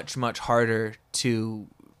it much harder to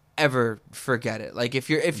ever forget it. Like if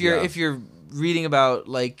you're reading about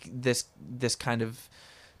like this kind of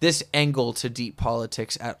this angle to deep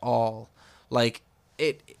politics at all, like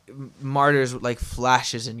martyrs like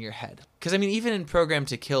flashes in your head. Because I mean, even in Program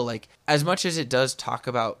to Kill, like as much as it does talk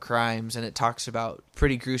about crimes and it talks about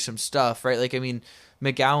pretty gruesome stuff, right? Like I mean,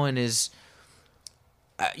 McGowan is,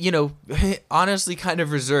 you know, honestly kind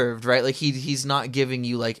of reserved, right? Like he's not giving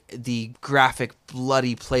you like the graphic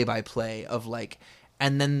bloody play-by-play of like,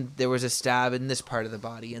 and then there was a stab in this part of the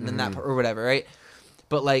body and then that part, or whatever, right?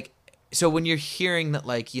 But like, so when you're hearing that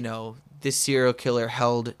like, you know, this serial killer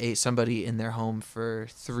held somebody in their home for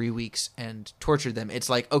 3 weeks and tortured them, it's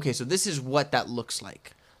like, okay, so this is what that looks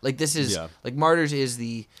like. Like this is like Martyrs is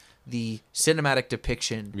the cinematic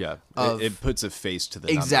depiction. Yeah, of, it puts a face to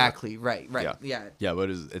the exactly number. right. Yeah. What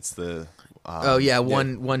is it's the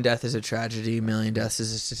one death is a tragedy, a million deaths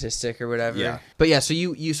is a statistic or whatever. Yeah. But yeah, so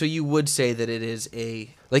you would say that it is a,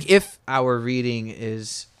 like if our reading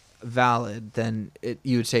is valid, then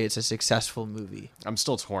you would say it's a successful movie. I'm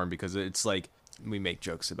still torn because it's like we make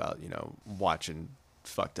jokes about, you know, watching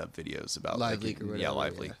fucked up videos about Live like, leak or whatever. Yeah,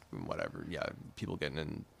 live leak and whatever. Yeah, people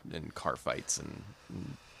getting in car fights and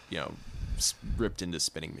you know, ripped into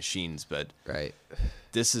spinning machines, but Right.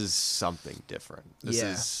 this is something different. This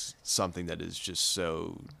Yeah. is something that is just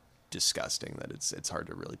so disgusting that it's hard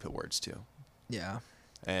to really put words to. Yeah.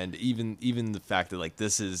 And even the fact that like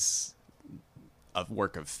this is a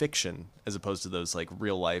work of fiction as opposed to those like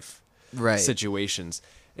real life situations,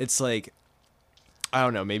 it's like, I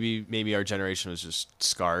don't know, maybe our generation was just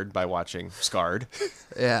scarred by watching Scarred.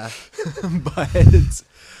 Yeah. But it's,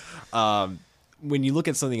 when you look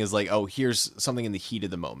at something as like, oh, here's something in the heat of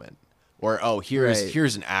the moment, or oh,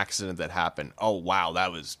 here's an accident that happened. Oh wow,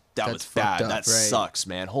 that was bad. That sucks,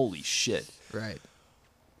 man. Holy shit. Right.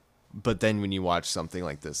 But then when you watch something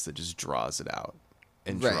like this that just draws it out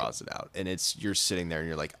and draws it out, and you're sitting there and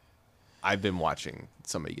you're like, I've been watching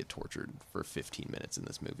somebody get tortured for 15 minutes in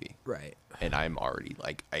this movie. Right. And I'm already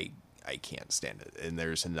like, I can't stand it. And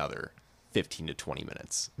there's another 15 to 20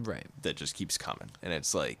 minutes. Right. That just keeps coming. And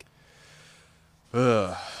it's like,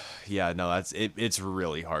 ugh. Yeah, no, it's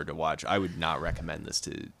really hard to watch. I would not recommend this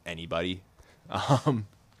to anybody.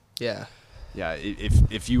 Yeah. Yeah,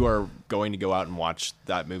 if you are going to go out and watch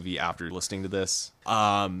that movie after listening to this,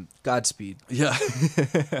 Godspeed. yeah.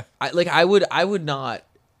 I would not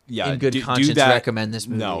in good conscience recommend this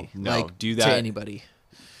movie. No, like, do that to anybody.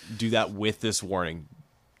 Do that with this warning.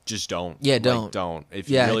 Just don't. Yeah, like, don't. Don't. If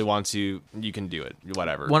you really want to, you can do it.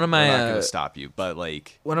 Whatever. One of my We're not going to stop you, but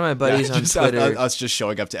like one of my buddies on Twitter, us just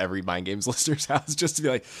showing up to every Mind Games listener's house just to be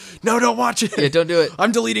like, no, don't watch it. Yeah, don't do it.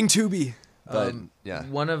 I'm deleting Tubi. But yeah,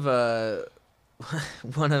 one of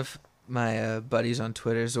my buddies on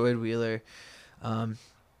Twitter, Zoid Wheeler,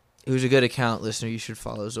 who's a good account listener. You should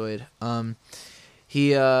follow Zoid.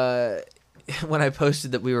 when I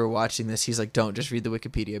posted that we were watching this, he's like, "Don't, just read the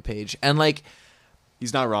Wikipedia page." And like,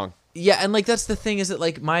 He's not wrong. yeah, and like that's the thing is that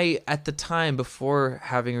like at the time before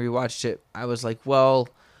having rewatched it, I was like, well,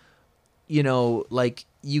 like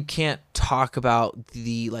you can't talk about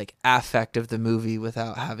the like affect of the movie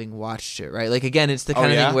without having watched it, right? Like again, it's the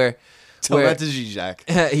kind of thing where Tell that to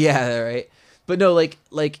Zizek. yeah, right. But no, like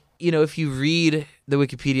if you read the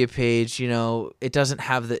Wikipedia page, it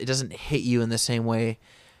doesn't hit you in the same way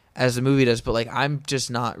as the movie does. But like I'm just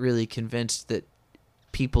not really convinced that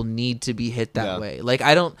people need to be hit that way. Like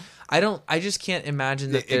I just can't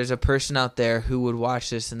imagine that there's a person out there who would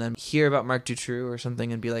watch this and then hear about Marc Dutroux or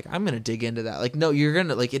something and be like, I'm gonna dig into that. Like, no, you're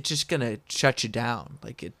gonna like it's just gonna shut you down.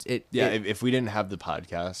 Like if we didn't have the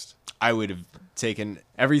podcast, I would have taken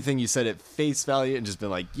everything you said at face value and just been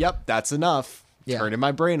like, yep, that's enough. Yeah. Turning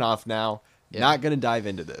my brain off now. Yeah. Not gonna dive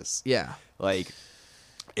into this. Yeah. Like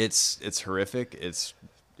it's horrific. It's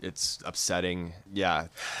upsetting. Yeah.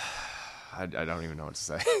 I don't even know what to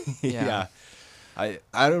say. Yeah. I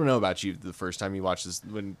don't know about you the first time you watched this,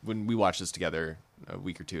 when we watched this together a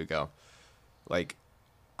week or two ago. Like,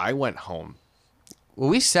 I went home. Well,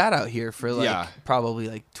 we sat out here for probably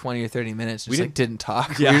like 20 or 30 minutes. Just didn't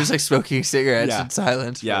talk. Yeah. We were just like smoking cigarettes in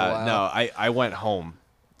silence for a while. No, I went home.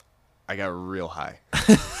 I got real high.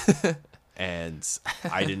 And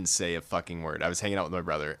I didn't say a fucking word. I was hanging out with my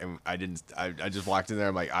brother, and I just walked in there.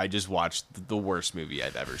 I'm like, I just watched the worst movie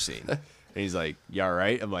I've ever seen. And he's like, you all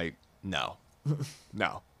right? I'm like, no.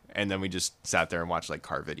 And then we just sat there and watched like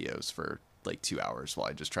car videos for like 2 hours while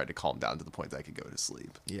I just tried to calm down to the point that I could go to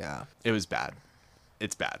sleep. Yeah. It was bad.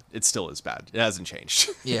 It's bad. It still is bad. It hasn't changed.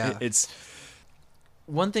 Yeah. It's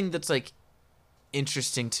one thing that's like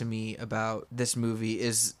interesting to me about this movie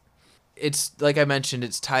is it's like I mentioned,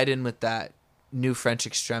 it's tied in with that new French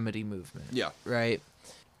extremity movement. Yeah. Right.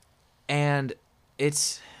 And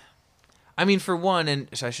I mean, for one, and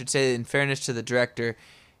so I should say in fairness to the director,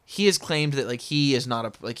 he has claimed that like he is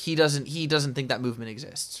not he doesn't think that movement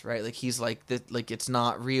exists, right? Like he's like that, like it's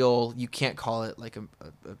not real. You can't call it like a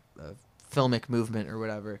filmic movement or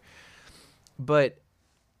whatever. But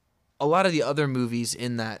a lot of the other movies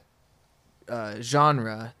in that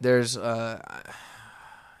genre, there's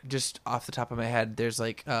just off the top of my head, there's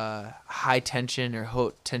like High Tension or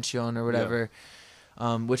Haute Tension or whatever,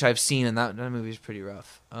 which I've seen, and that movie is pretty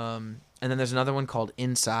rough. And then there's another one called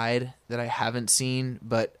Inside that I haven't seen,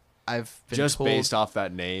 but I've been just told, based off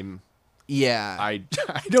that name. Yeah, I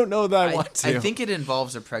don't know that I want to. I think it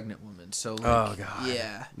involves a pregnant woman. So like, oh god,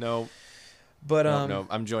 yeah, no. But no,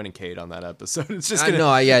 I'm joining Kate on that episode. It's just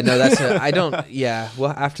no, that's I don't. Yeah,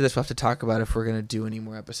 well, after this, we'll have to talk about if we're gonna do any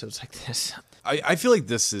more episodes like this. I feel like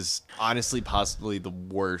this is honestly possibly the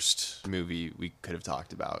worst movie we could have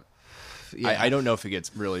talked about. Yeah. I don't know if it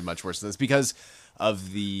gets really much worse than this because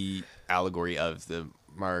of the allegory of the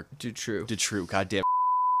Marc Dutroux. God damn.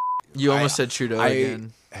 You almost said Trudeau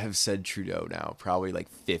again. I have said Trudeau now probably like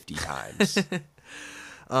 50 times.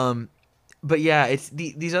 But yeah, it's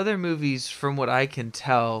these other movies, from what I can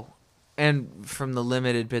tell, and from the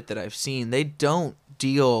limited bit that I've seen, they don't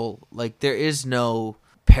deal, like, there is no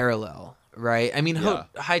parallel, right? I mean,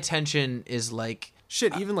 High Tension is like...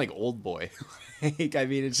 Shit, even like Old Boy. Like, I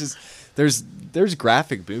mean, it's just... There's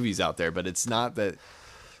graphic movies out there, but it's not that...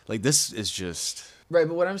 Like, this is just... Right,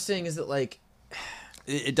 but what I'm saying is that, like...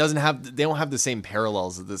 It doesn't have... They don't have the same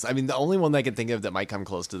parallels of this. I mean, the only one that I can think of that might come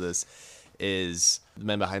close to this is The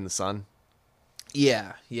Men Behind the Sun.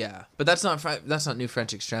 Yeah, but that's not New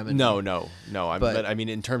French Extremity. No. But I mean,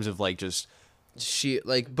 in terms of like just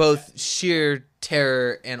both sheer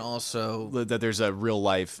terror and also that there's a real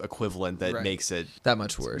life equivalent that makes it that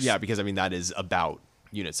much worse. Yeah, because I mean that is about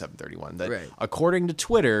Unit 731 that, according to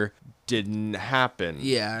Twitter, didn't happen.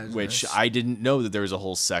 Yeah, which I didn't know that there was a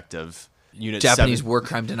whole sect of Unit Japanese war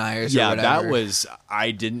crime deniers. Yeah, or whatever.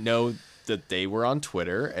 I didn't know that they were on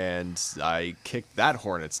Twitter, and I kicked that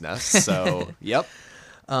hornet's nest. So, yep,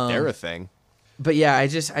 they're a thing. But yeah, I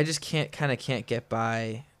just can't get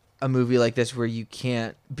by a movie like this where you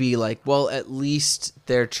can't be like, well, at least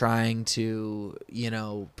they're trying to,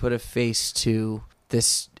 put a face to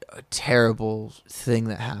this terrible thing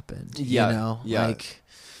that happened. Yeah. Like,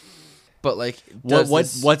 but like,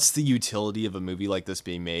 what's the utility of a movie like this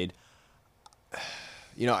being made?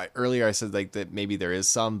 Earlier I said like that maybe there is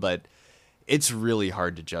some, but it's really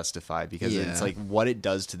hard to justify because it's like what it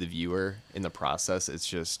does to the viewer in the process.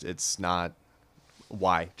 It's not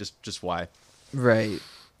why, just why. Right.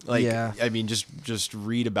 Like, I mean, just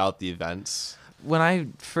read about the events. When I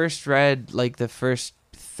first read like the first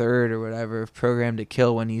third or whatever of Program to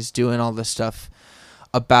Kill, when he's doing all this stuff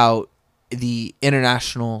about the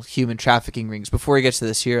international human trafficking rings before he gets to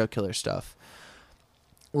the serial killer stuff.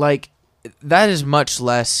 Like, that is much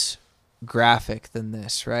less graphic than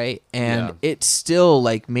this, right? And it still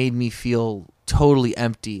like made me feel totally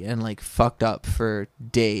empty and like fucked up for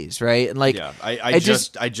days, right? And like, I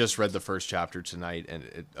just read the first chapter tonight, and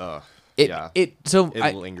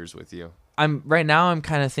it lingers with you. I'm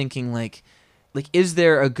kind of thinking like, is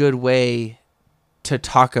there a good way to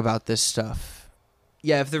talk about this stuff?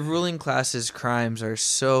 Yeah, if the ruling class's crimes are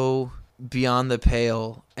so beyond the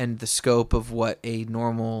pale and the scope of what a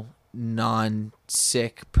normal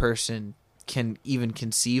non-sick person can even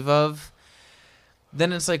conceive of,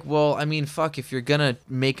 then it's like, well, I mean, fuck, if you're gonna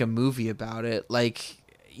make a movie about it, like,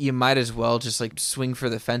 you might as well just like swing for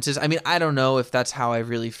the fences. I mean, I don't know if that's how I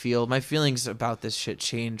really feel. My feelings about this shit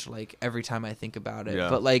change like every time I think about it.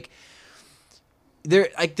 But like there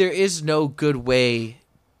is no good way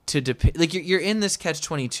to depict, like, you're in this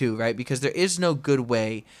catch-22, right? Because there is no good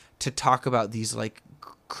way to talk about these like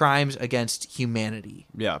crimes against humanity.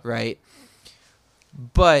 Yeah. Right?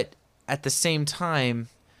 But at the same time,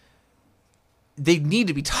 they need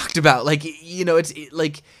to be talked about. Like, you know,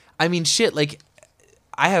 like, I mean, shit, like,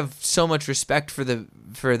 I have so much respect for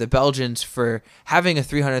the Belgians for having a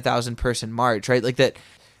 300,000 person march, right? Like that.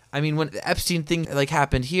 I mean, when the Epstein thing like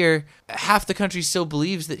happened here, half the country still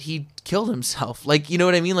believes that he killed himself. Like, you know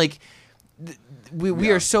what I mean? Like,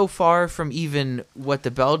 we are so far from even what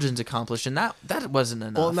the Belgians accomplished, and that wasn't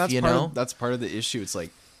enough. Well, and that's part of the issue. It's like,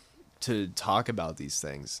 to talk about these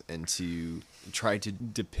things and to try to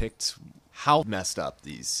depict how messed up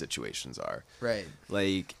these situations are. Right.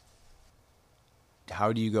 Like,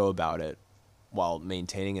 how do you go about it while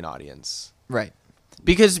maintaining an audience? Right.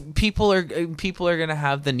 Because people are going to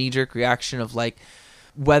have the knee-jerk reaction of like,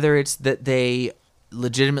 whether it's that they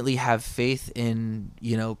legitimately have faith in,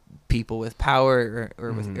 you know, people with power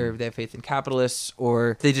or they have faith in capitalists,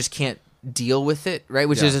 or they just can't deal with it, right?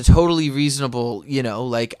 Which is a totally reasonable, you know,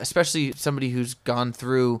 like, especially somebody who's gone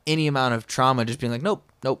through any amount of trauma, just being like, nope,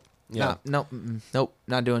 not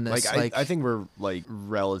doing this. Like, I think we're like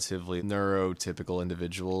relatively neurotypical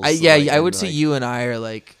individuals. I would say you and I are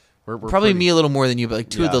like, we're probably pretty, me a little more than you, but like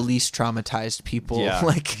two of the least traumatized people,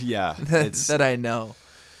 that I know.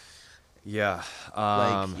 Yeah.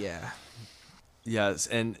 Yes,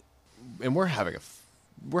 and we're having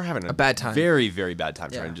a bad time, very, very bad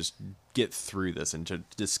time trying to just get through this and to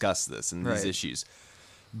discuss this and these issues.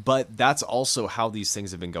 But that's also how these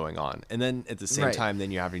things have been going on. And then at the same time,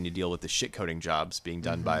 then you're having to deal with the shit coding jobs being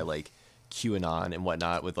done by like QAnon and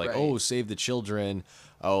whatnot, with like, oh, save the children.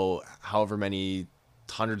 Oh, however many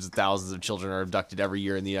hundreds of thousands of children are abducted every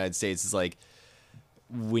year in the United States. It's like,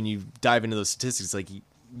 when you dive into those statistics, like,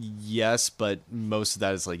 yes, but most of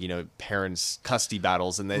that is like, you know, parents' custody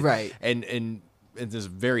battles, and and there's a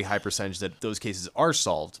very high percentage that those cases are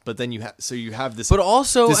solved. But then you have this, but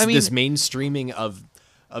also this mainstreaming of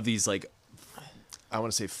these, like, I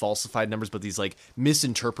want to say falsified numbers, but these like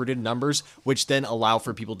misinterpreted numbers, which then allow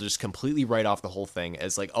for people to just completely write off the whole thing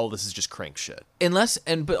as like, oh, this is just crank shit. Unless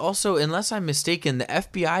I'm mistaken, the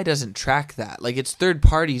FBI doesn't track that. Like, it's third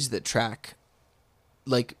parties that track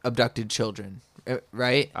like abducted children,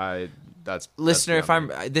 right? Listener,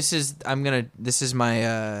 this is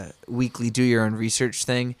my weekly do your own research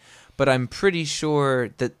thing, but I'm pretty sure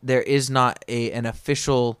that there is not an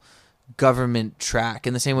official government track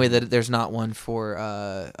in the same way that there's not one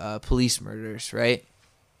for police murders, right?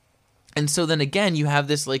 And so then again, you have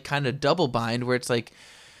this like kind of double bind where it's like,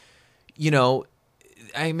 you know,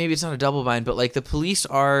 maybe it's not a double bind, but like the police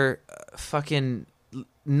are fucking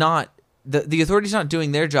not, the authorities not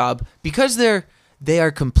doing their job because they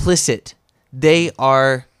are complicit. They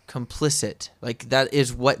are complicit. Like, that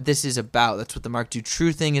is what this is about. That's what the Marc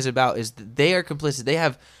Dutroux thing is about, is that they are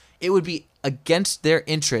complicit. It would be against their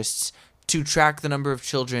interests to track the number of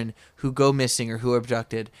children who go missing or who are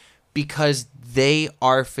abducted because they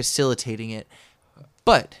are facilitating it.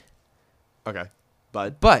 But at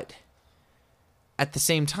the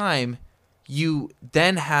same time, you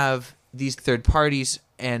then have these third parties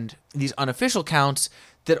and these unofficial counts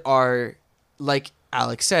that are, like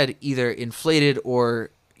Alex said, either inflated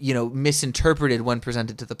or, you know, misinterpreted when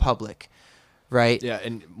presented to the public, right? Yeah,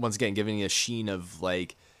 and once again, giving a sheen of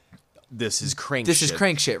like, this is crank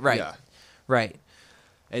shit, right? Yeah. Right.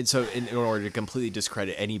 And so in order to completely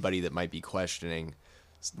discredit anybody that might be questioning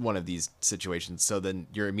one of these situations. So then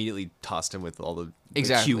you're immediately tossed in with all the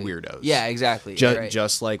Exactly. Q weirdos. Yeah, exactly. Right.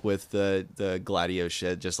 Just like with the Gladio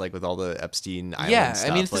shit, just like with all the Epstein Island Yeah,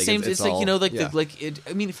 stuff. I mean it's the same. It's like, all- you know, like yeah.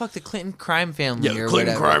 I mean, fuck the Clinton crime family Yeah, or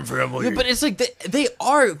Clinton whatever. crime family. Yeah, but it's like they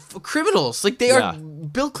are criminals. Like they Yeah. are.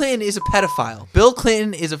 Bill Clinton is a pedophile. Bill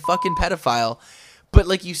Clinton is a fucking pedophile. But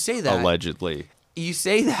like you say that. Allegedly. You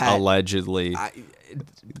say that. Allegedly.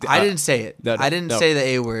 I didn't say it. No, I didn't no. say the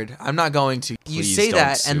A word. I'm not going to. You Please say don't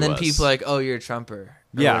that, and sue then us. people are like, "Oh, you're a Trumper,"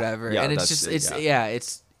 or Yeah, whatever. yeah, And it's that's just, it, it's yeah.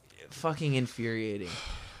 it's fucking infuriating.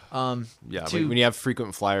 Yeah, to- when you have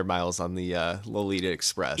frequent flyer miles on the Lolita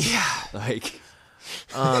Express. Yeah. Like,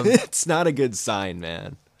 it's not a good sign,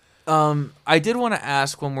 man. I did want to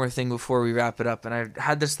ask one more thing before we wrap it up, and I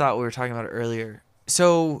had this thought we were talking about it earlier.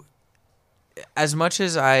 So, as much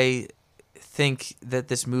as I think that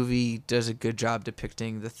this movie does a good job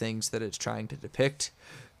depicting the things that it's trying to depict,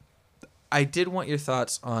 I did want your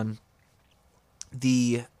thoughts on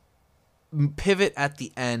the pivot at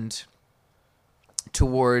the end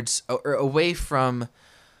towards or away from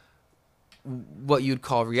what you'd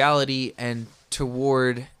call reality and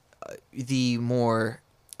toward the more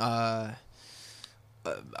I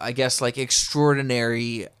guess like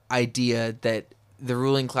extraordinary idea that the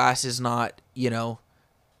ruling class is not, you know,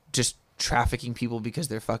 just trafficking people because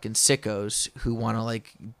they're fucking sickos who want to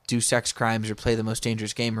like do sex crimes or play the most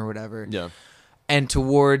dangerous game or whatever. Yeah. And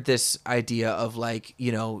toward this idea of like,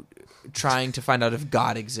 you know, trying to find out if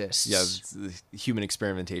God exists. Yeah, it's the human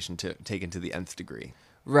experimentation taken to the nth degree.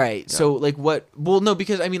 Right. Yeah. So like what? Well, no,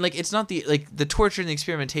 because I mean, like it's not the like the torture and the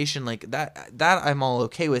experimentation like that. That I'm all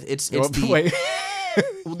okay with. It's the wait.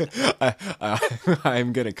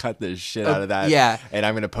 I'm gonna cut this shit out of that. Yeah. And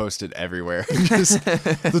I'm gonna post it everywhere. Just,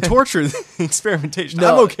 the torture, the experimentation.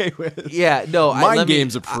 No, I'm okay with. Yeah. No. Mind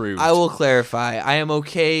games approved. I will clarify. I am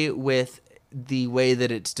okay with the way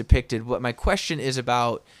that it's depicted. What my question is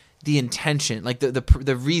about the intention, like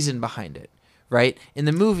the reason behind it. Right in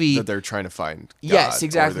the movie That they're trying to find God, yes,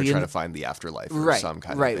 exactly. or they're trying to find the afterlife or right, some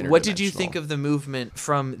kind right. of What did you interdimensional- think of the movement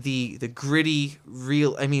from the gritty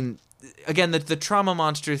real? I mean, again, the trauma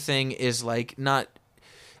monster thing is like not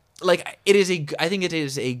like it is a. I think it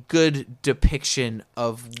is a good depiction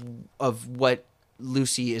of what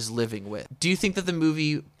Lucy is living with. Do you think that the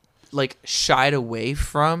movie like shied away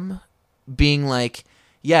from being like,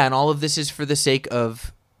 yeah, and all of this is for the sake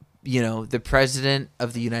of, you know, the president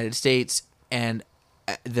of the United States and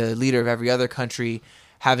the leader of every other country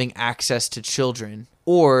having access to children?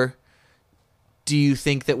 Or do you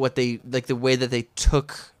think that what they like the way that they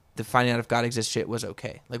took the finding out if God exists shit was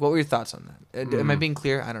okay? Like, what were your thoughts on that? Am I being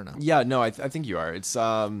clear? I don't know. Yeah, no, I think you are. It's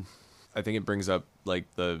I think it brings up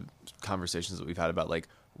like the conversations that we've had about like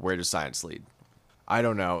where does science lead? I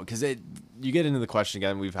don't know, because you get into the question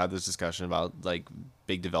again. We've had this discussion about like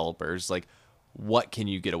big developers, like what can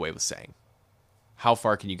you get away with saying? How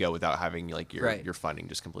far can you go without having like your funding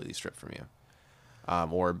just completely stripped from you,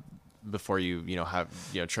 or before you have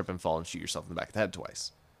trip and fall and shoot yourself in the back of the head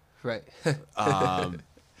twice? Right.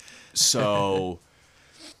 So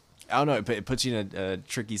I don't know. It puts you in a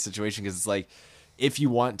tricky situation because it's like if you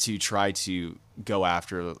want to try to go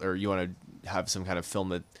after or you want to have some kind of film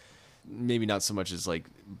that maybe not so much as like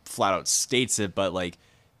flat out states it, but like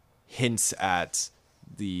hints at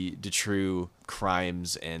the dutroux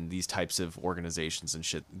crimes and these types of organizations and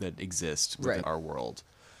shit that exist within our world.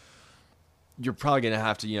 You're probably gonna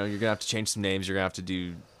have to, you're gonna have to change some names. You're gonna have to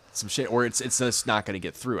do some shit, or it's just not gonna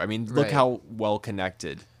get through. I mean, look how well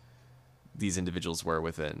connected these individuals were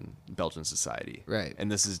within Belgian society. Right. And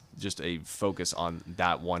this is just a focus on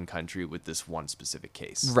that one country with this one specific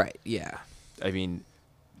case. Right. Yeah. I mean,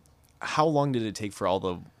 how long did it take for all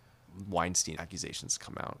the Weinstein accusations to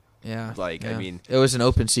come out? Yeah. Like, yeah. I mean, it was an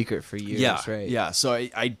open secret for years. yeah, Right. yeah. So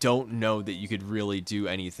I don't know that you could really do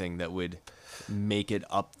anything that would make it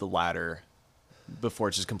up the ladder before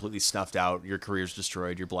it's just completely snuffed out. Your career's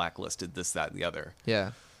destroyed. You're blacklisted. This, that, and the other.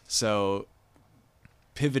 Yeah. So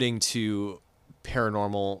pivoting to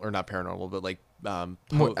paranormal, or not paranormal, but like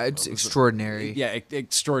it's extraordinary. Yeah,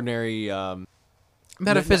 extraordinary.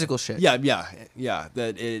 Metaphysical shit. Yeah.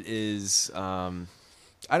 That it is.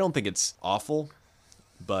 I don't think it's awful,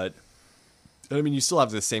 but I mean, you still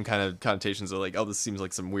have the same kind of connotations of like, oh, this seems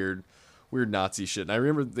like some weird Nazi shit. And I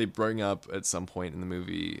remember they bring up at some point in the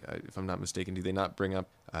movie, if I'm not mistaken, do they not bring up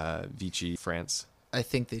Vichy, France? I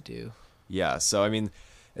think they do. Yeah. So I mean,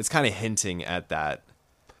 it's kind of hinting at that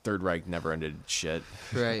Third Reich never ended shit.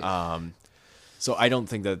 Right. So I don't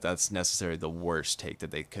think that that's necessarily the worst take that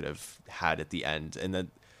they could have had at the end. And that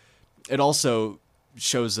it also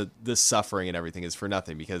shows that this suffering and everything is for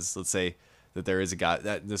nothing, because let's say that there is a God.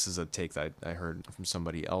 That this is a take that I heard from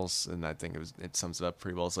somebody else, and I think it sums it up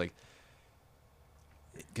pretty well. It's like,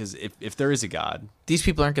 because if there is a God, these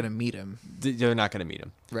people aren't going to meet him. They're not going to meet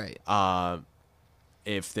him. Right.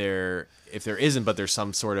 If there isn't, but there's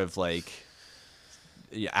some sort of like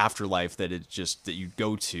afterlife that you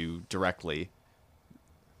go to directly,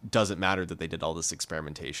 doesn't matter that they did all this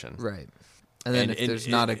experimentation. Right. And then if there's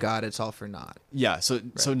not a God, it's all for naught. Yeah. So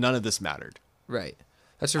none of this mattered. Right.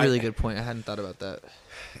 That's a really good point. I hadn't thought about that.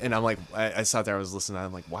 And I'm like, I sat there, I was listening,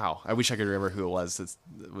 I'm like, wow, I wish I could remember who it was that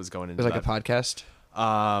was going into it was like that. a podcast?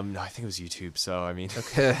 No, I think it was YouTube. So, I mean,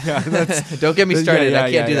 okay. Don't get me started.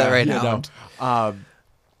 I can't do that right now. No.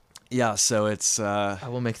 Yeah. So it's, I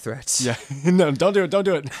will make threats. Yeah. No, don't do it. Don't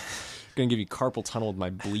do it. I'm going to give you carpal tunnel with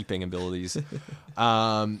my bleeping abilities.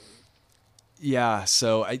 Yeah.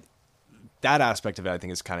 So that aspect of it, I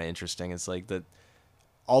think, is kind of interesting. It's like that.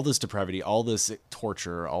 All this depravity, all this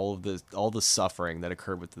torture, all the suffering that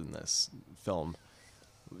occurred within this film,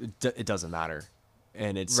 it doesn't matter,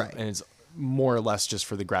 and it's more or less just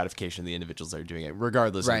for the gratification of the individuals that are doing it,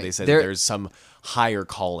 regardless if they said there's some higher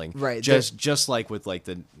calling, right? Just like with like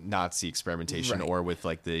the Nazi experimentation, right, or with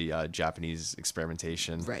like the Japanese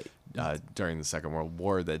experimentation, right, during the Second World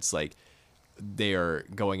War. That's like they are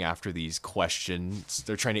going after these questions.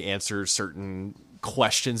 They're trying to answer certain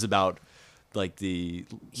questions about like the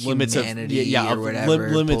limits of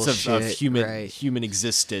limits of human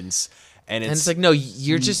existence, and it's like, no,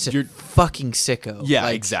 you're a fucking sicko. Yeah,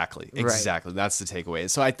 like, exactly. That's the takeaway.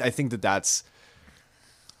 So I think that's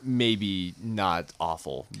maybe not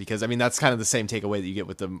awful, because I mean that's kind of the same takeaway that you get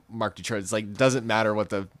with the Marc Dutroux. It's like, doesn't matter what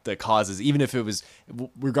the cause is, even if it was,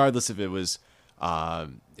 regardless if it was,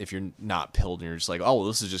 if you're not pilled and you're just like, oh well,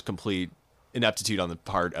 this is just complete ineptitude on the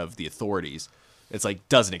part of the authorities. It's like,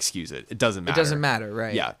 doesn't excuse it. It doesn't matter. It doesn't matter,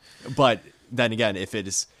 right? Yeah, but then again, if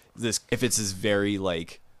it's this very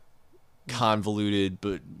like convoluted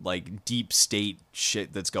but like deep state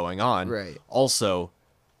shit that's going on, right? Also,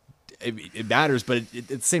 it matters, but at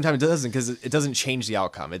the same time, it doesn't, because it doesn't change the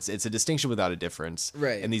outcome. It's a distinction without a difference,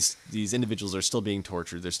 right? And these individuals are still being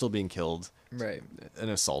tortured. They're still being killed, right, and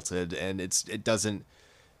assaulted, and it doesn't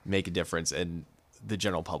make a difference. And the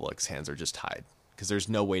general public's hands are just tied, because there's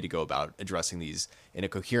no way to go about addressing these in a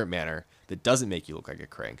coherent manner that doesn't make you look like a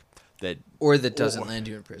crank, that doesn't land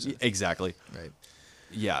you in prison. Exactly. Right.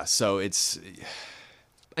 Yeah. So it's,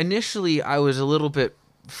 initially I was a little bit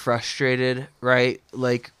frustrated, right?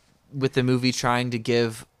 Like with the movie trying to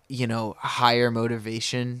give, higher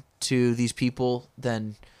motivation to these people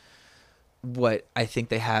than what I think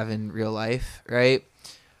they have in real life, right?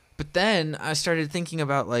 But then I started thinking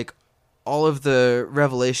about like all of the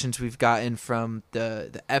revelations we've gotten from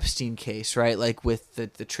the Epstein case, right? Like with the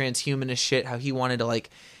transhumanist shit, how he wanted to like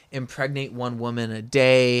impregnate one woman a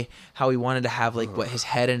day, how he wanted to have like his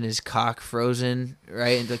head and his cock frozen,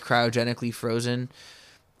 right? And like cryogenically frozen.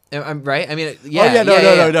 I'm right. I mean, yeah.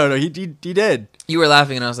 Oh, yeah. No. He did. You were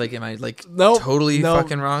laughing, and I was like, "Am I like totally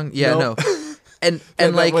fucking wrong?" Yeah, no. And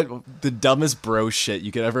like the dumbest bro shit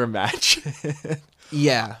you could ever imagine.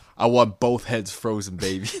 Yeah. I want both heads frozen,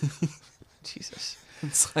 baby. Jesus.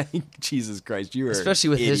 It's like, Jesus Christ, you are especially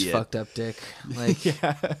with idiot. his fucked up dick. Like,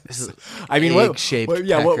 yeah. I mean, whether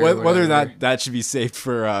that should be saved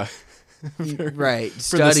for right,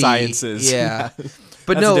 for the sciences. Yeah.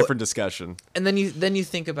 But that's a different discussion. And then you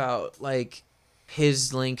think about like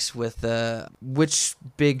his links with which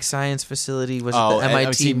big science facility was it? The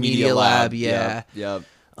MIT Media Lab. Yeah. Yep.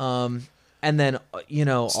 And then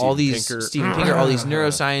Steven Pinker, all these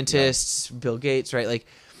neuroscientists, Bill Gates, right? Like,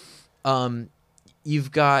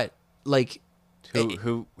 you've got like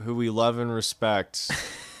who we love and respect.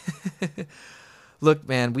 Look,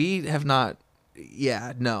 man, we have not.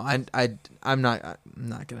 Yeah, no, I'm not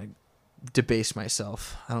gonna debase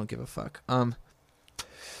myself. I don't give a fuck.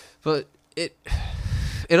 But it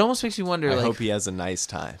almost makes me wonder. I like, hope he has a nice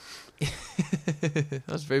time. That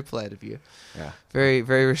was very polite of you. Yeah. Very,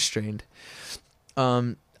 very restrained.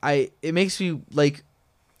 It makes me like,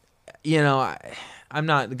 I'm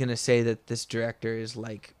not gonna say that this director is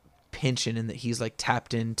like pinching and that he's like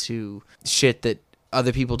tapped into shit that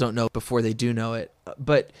other people don't know before they do know it,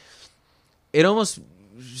 but it almost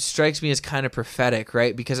strikes me as kind of prophetic,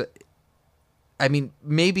 right? Because I mean,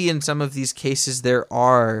 maybe in some of these cases there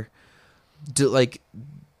are like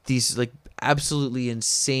these like absolutely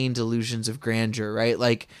insane delusions of grandeur, right?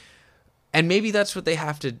 Like, and maybe that's what they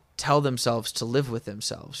have to tell themselves to live with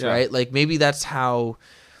themselves, right? Like maybe that's how,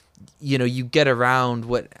 you get around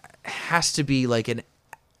what has to be like an,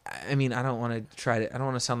 I mean, I don't want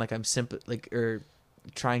to sound like I'm or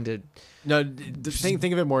trying to. No, think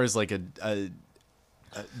of it more as like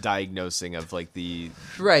diagnosing of like the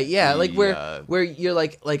Right, yeah, like the, where you're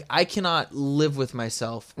like I cannot live with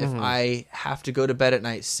myself if I have to go to bed at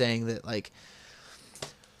night saying that like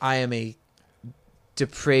I am a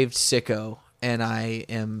depraved sicko and I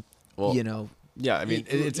am, you know, yeah. I mean,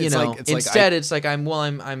 it's instead it's like I'm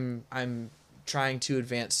trying to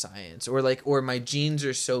advance science, or my genes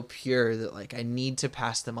are so pure that like I need to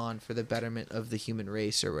pass them on for the betterment of the human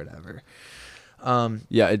race or whatever.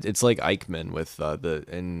 Yeah, it's like Eichmann with there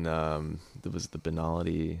was the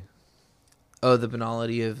banality. Oh, the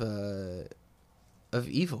banality of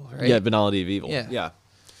evil, right? Yeah, banality of evil. Yeah.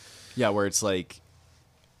 Yeah, where it's like,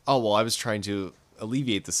 oh well, I was trying to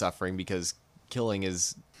alleviate the suffering because killing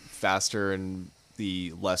is faster and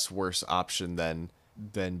the less worse option than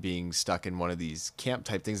being stuck in one of these camp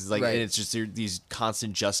type things. It's like, Right. and it's just these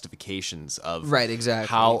constant justifications of Right, exactly.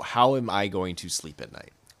 How am I going to sleep at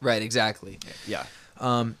night? Right, exactly. Yeah.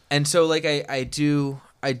 And so like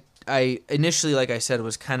I initially, like I said,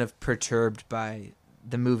 was kind of perturbed by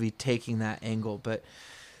the movie taking that angle, but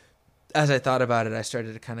as I thought about it, I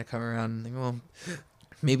started to kind of come around and think, well,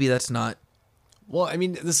 maybe that's not. Well, I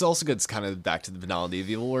mean, this also gets kind of back to the banality of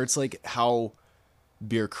evil, where it's like how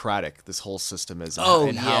bureaucratic this whole system is,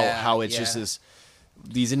 and how it's just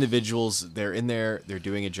these individuals, they're in there, they're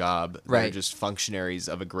doing a job, they're Right. just functionaries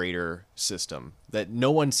of a greater system that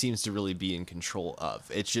no one seems to really be in control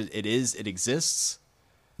of. It exists.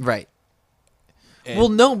 Right. And Well,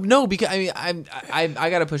 no, because I mean, I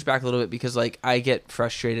got to push back a little bit because like I get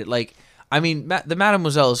frustrated. Like, I mean, the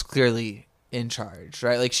Mademoiselle is clearly in charge,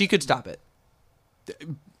 right? Like she could stop it.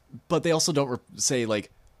 but they also don't say like,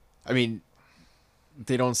 I mean,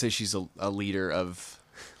 they don't say she's a leader of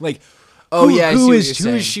like. Oh, yeah, I see what you're who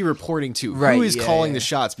saying. is she reporting to? Right, Who is yeah, calling yeah. the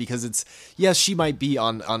shots? Because it's, yes, she might be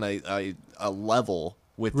on a level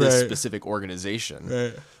with this Right. specific organization,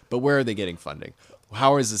 right. But where are they getting funding?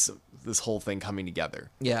 How is this whole thing coming together?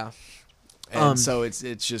 Yeah. And so it's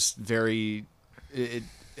just very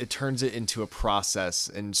it turns it into a process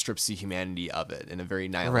and strips the humanity of it in a very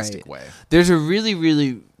nihilistic way. There's a really,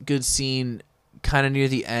 really good scene kind of near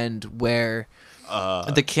the end where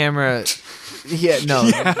the camera...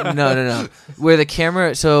 No. Where the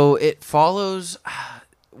camera... So it follows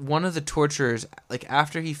one of the torturers, like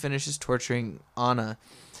after he finishes torturing Anna,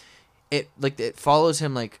 it follows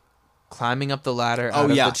him like climbing up the ladder out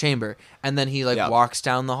of the chamber, and then he walks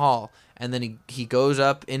down the hall, and then he goes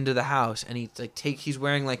up into the house, and he's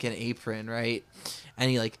wearing like an apron, right?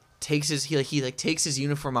 And he takes his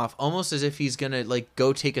uniform off almost as if he's gonna like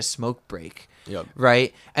go take a smoke break. Yep.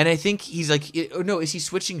 Right? And I think he's like, is he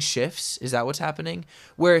switching shifts? Is that what's happening?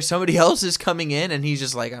 Where somebody else is coming in and he's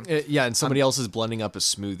just like, and somebody else is blending up a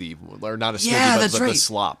smoothie, or not a smoothie, that's but right. the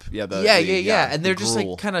slop. Yeah, and they're the just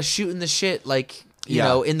gruel. like kind of shooting the shit, like you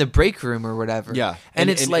know, in the break room or whatever. Yeah,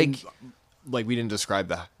 and it's like we didn't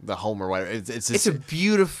describe the home or whatever. It's a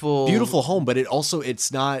beautiful home, but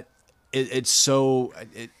it's not. It's so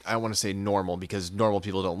I want to say normal because normal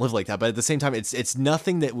people don't live like that, but at the same time, it's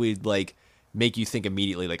nothing that would like make you think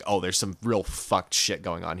immediately like, oh, there's some real fucked shit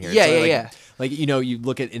going on here. Yeah. Like, you know, you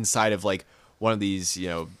look at inside of like one of these, you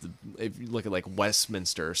know, if you look at like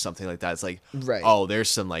Westminster or something like that, it's like, oh,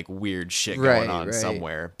 there's some like weird shit going on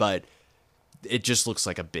somewhere, but it just looks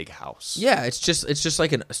like a big house. Yeah, it's just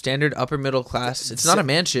like a standard upper middle class. It's not a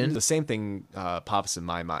mansion. The same thing pops in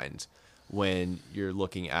my mind when you're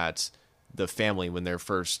looking at the family when they're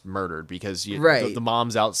first murdered, because the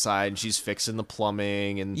mom's outside and she's fixing the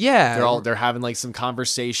plumbing, and they're having like some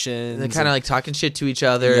conversations. They're kind of like talking shit to each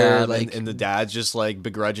other. Yeah, like, and the dad's just like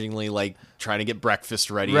begrudgingly like trying to get breakfast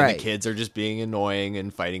ready, and the kids are just being annoying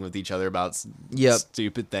and fighting with each other about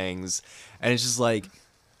stupid things. And it's just like,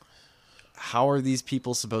 how are these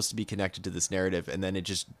people supposed to be connected to this narrative? And then it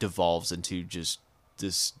just devolves into just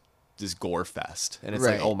this gore fest, and it's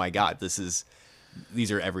like, oh my god,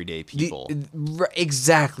 these are everyday people.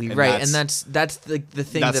 Exactly, and right. And that's the thing.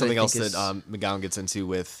 That's that something I else think that McGowan gets into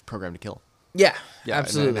with Program to Kill. Yeah, Yeah,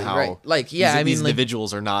 absolutely. and how right. Like, yeah, these I mean,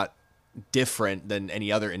 individuals are not different than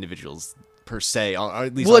any other individuals per se. Or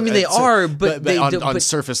at least, well, I mean, they are, but they on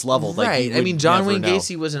surface level, right? Like, you I mean, John never Wayne know.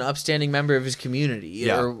 Gacy was an upstanding member of his community.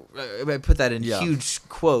 Yeah. Or, I put that in huge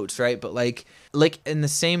quotes, right? But like in the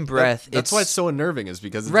same breath, that's why it's so unnerving, is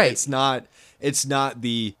because it's not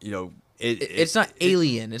the, you know. It's not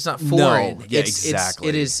alien. It's not foreign. No, exactly.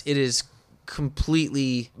 It is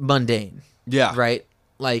completely mundane. Yeah. Right.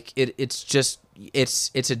 Like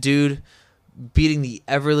it's a dude beating the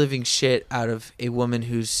ever living shit out of a woman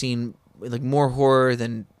who's seen like more horror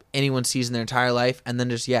than anyone sees in their entire life, and then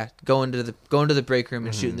just go into the break room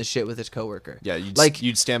and shooting the shit with his coworker. Yeah,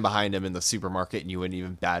 you'd stand behind him in the supermarket and you wouldn't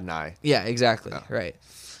even bat an eye. Yeah, exactly. Yeah. Right.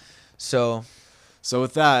 So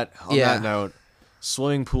with that, on that note,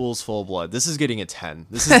 swimming pools full of blood. This is getting a 10.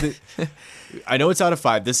 This is I know it's out of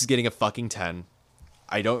 5. This is getting a fucking 10.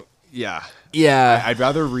 I don't. Yeah. Yeah. I'd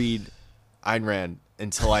rather read Ayn Rand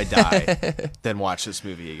until I die than watch this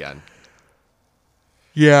movie again.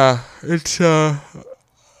 Yeah, it's sorry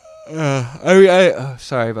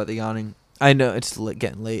about the yawning. I know it's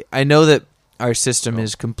getting late. I know that our system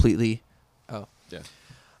is completely. Oh. Yeah.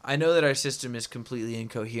 I know that our system is completely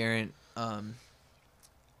incoherent. I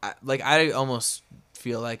almost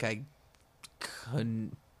feel like I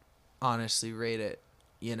couldn't honestly rate it.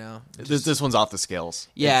 You know, this one's off the scales.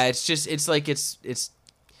 Yeah, it's I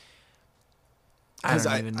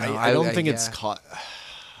don't even know. I don't think it's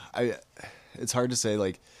it's hard to say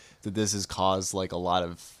like that this has caused like a lot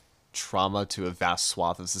of trauma to a vast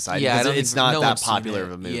swath of society. Yeah, it's not that popular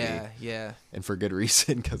of a movie. Yeah. And for good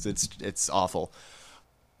reason, because it's awful.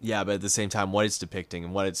 Yeah, but at the same time, what it's depicting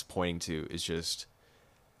and what it's pointing to is just,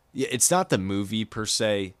 it's not the movie per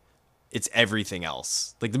se. It's everything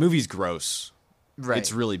else. Like the movie's gross. Right.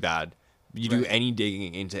 It's really bad. You do any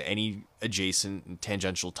digging into any adjacent and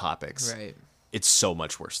tangential topics. Right. It's so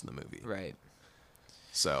much worse than the movie. Right.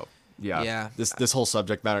 So yeah. Yeah. This whole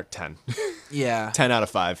subject matter 10. Yeah. 10 out of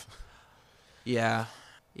 5. Yeah.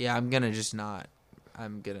 Yeah. I'm gonna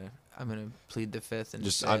plead the fifth and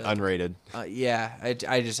Just say, unrated. Yeah.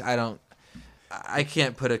 I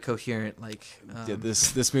can't put a coherent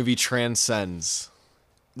This movie transcends.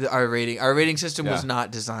 Our rating system was not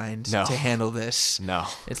designed No. to handle this. No.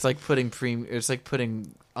 It's like putting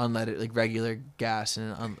unleaded, like regular gas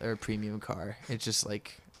in a premium car. It's just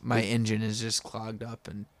like my engine is just clogged up,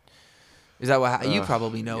 and is that what you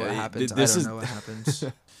probably know what happens? I don't know what happens.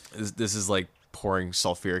 This is like pouring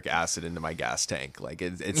sulfuric acid into my gas tank. Like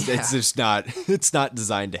it's just not. It's not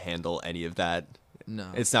designed to handle any of that. No,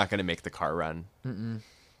 it's not going to make the car run.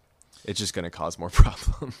 It's just going to cause more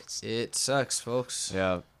problems. It sucks, folks.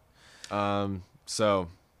 Yeah. So,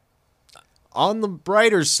 on the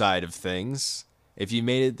brighter side of things, if you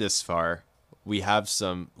made it this far, we have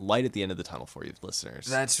some light at the end of the tunnel for you, listeners.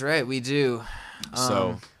 That's right, we do.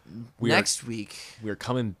 So, next week, we're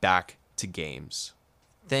coming back to games.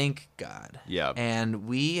 Thank God. Yeah. And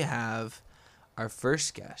we have our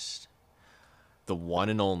first guest, the one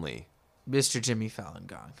and only Mr. Jimmy Fallon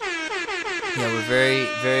Gong. Yeah, we're very,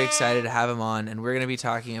 very excited to have him on, and we're going to be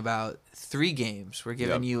talking about 3 games. We're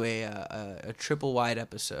giving you a triple wide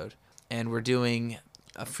episode, and we're doing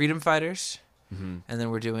Freedom Fighters, and then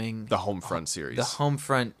we're doing the Homefront series. The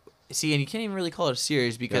Homefront. See, and you can't even really call it a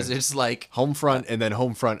series because it's like Homefront and then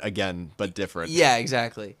Homefront again, but different. Yeah,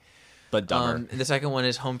 exactly. But dumber. The second one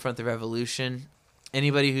is Homefront: The Revolution.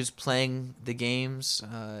 Anybody who's playing the games,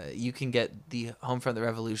 you can get the Homefront: The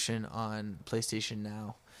Revolution on PlayStation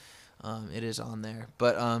Now. It is on there.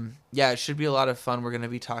 But, it should be a lot of fun. We're going to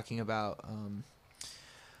be talking about...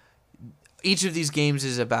 each of these games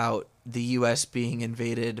is about the U.S. being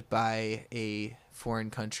invaded by a foreign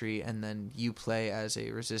country, and then you play as a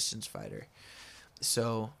resistance fighter.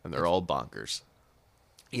 So... And they're all bonkers.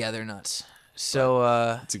 Yeah, they're nuts.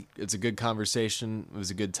 So... It's a good conversation. It was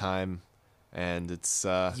a good time. And it's...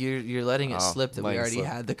 You're letting it slip that we already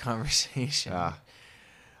had the conversation.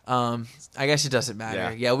 I guess it doesn't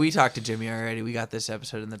matter. Yeah, we talked to Jimmy already. We got this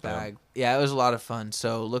episode in the bag. Yeah, it was a lot of fun.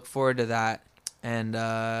 So look forward to that. And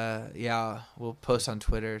we'll post on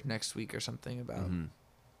Twitter next week or something about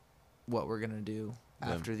what we're gonna do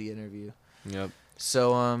after the interview. Yep.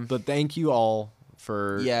 So but thank you all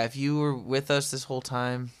for if you were with us this whole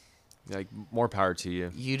time, like more power to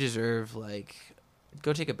you. You deserve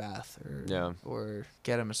go take a bath or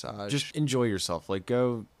get a massage. Just enjoy yourself. Like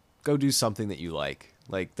go do something that you like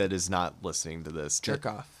that is not listening to this. Jerk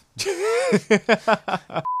off.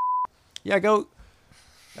 Yeah, go.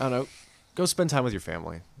 I don't know. Go spend time with your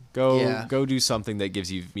family. Go do something that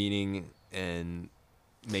gives you meaning and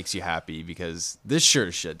makes you happy, because this sure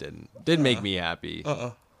as shit didn't make me happy.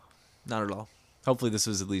 Not at all. Hopefully this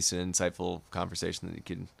was at least an insightful conversation that you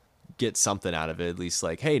can get something out of it. At least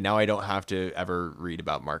hey, now I don't have to ever read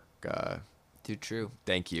about Marc. Dutroux.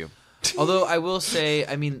 Thank you. Although I will say,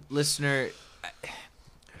 I mean, listener,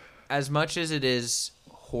 as much as it is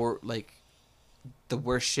the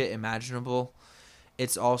worst shit imaginable,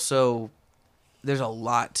 it's also, there's a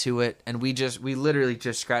lot to it, and we literally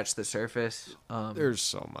just scratched the surface. There's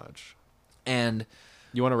so much. And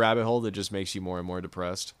you want a rabbit hole that just makes you more and more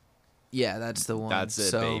depressed? Yeah, that's the one. That's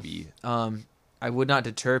it, baby. I would not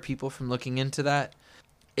deter people from looking into that.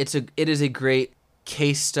 It is a great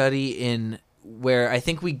case study in where I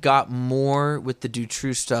think we got more with the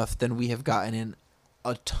dutroux stuff than we have gotten in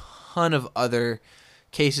a ton of other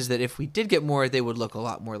cases that if we did get more, they would look a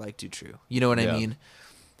lot more like dutroux. You know what I mean?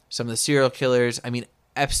 Some of the serial killers. I mean,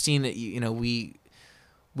 Epstein, you know, we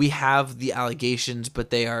have the allegations,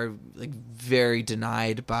 but they are like very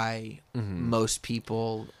denied by most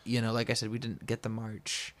people. You know, like I said, we didn't get the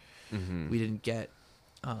march. We didn't get,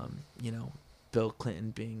 you know, Bill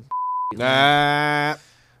Clinton being. Nah,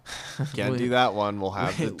 can't do that one. We'll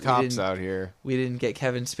have the cops out here. We didn't get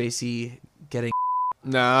Kevin Spacey getting.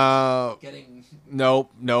 No.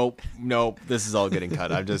 Nope. This is all getting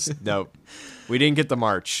cut. I'm just nope. We didn't get the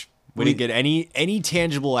march. We didn't get any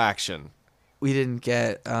tangible action. We didn't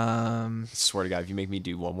get. I swear to God, if you make me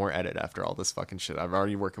do one more edit after all this fucking shit, I'm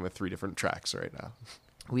already working with 3 different tracks right now.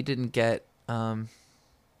 We didn't get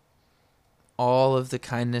all of the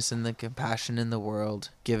kindness and the compassion in the world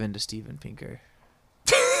given to Steven Pinker.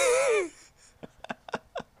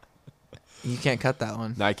 You can't cut that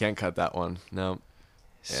one. No, I can't cut that one. No.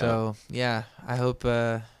 So yeah, I hope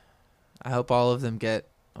all of them get.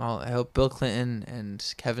 I hope Bill Clinton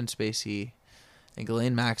and Kevin Spacey and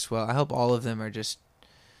Ghislaine Maxwell. I hope all of them are just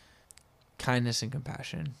kindness and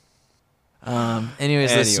compassion.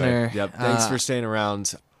 Anyways, listener. Yep. Thanks for staying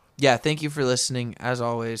around. Yeah, thank you for listening. As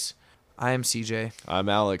always, I am CJ. I'm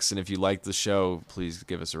Alex, and if you like the show, please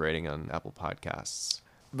give us a rating on Apple Podcasts.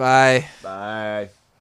 Bye. Bye.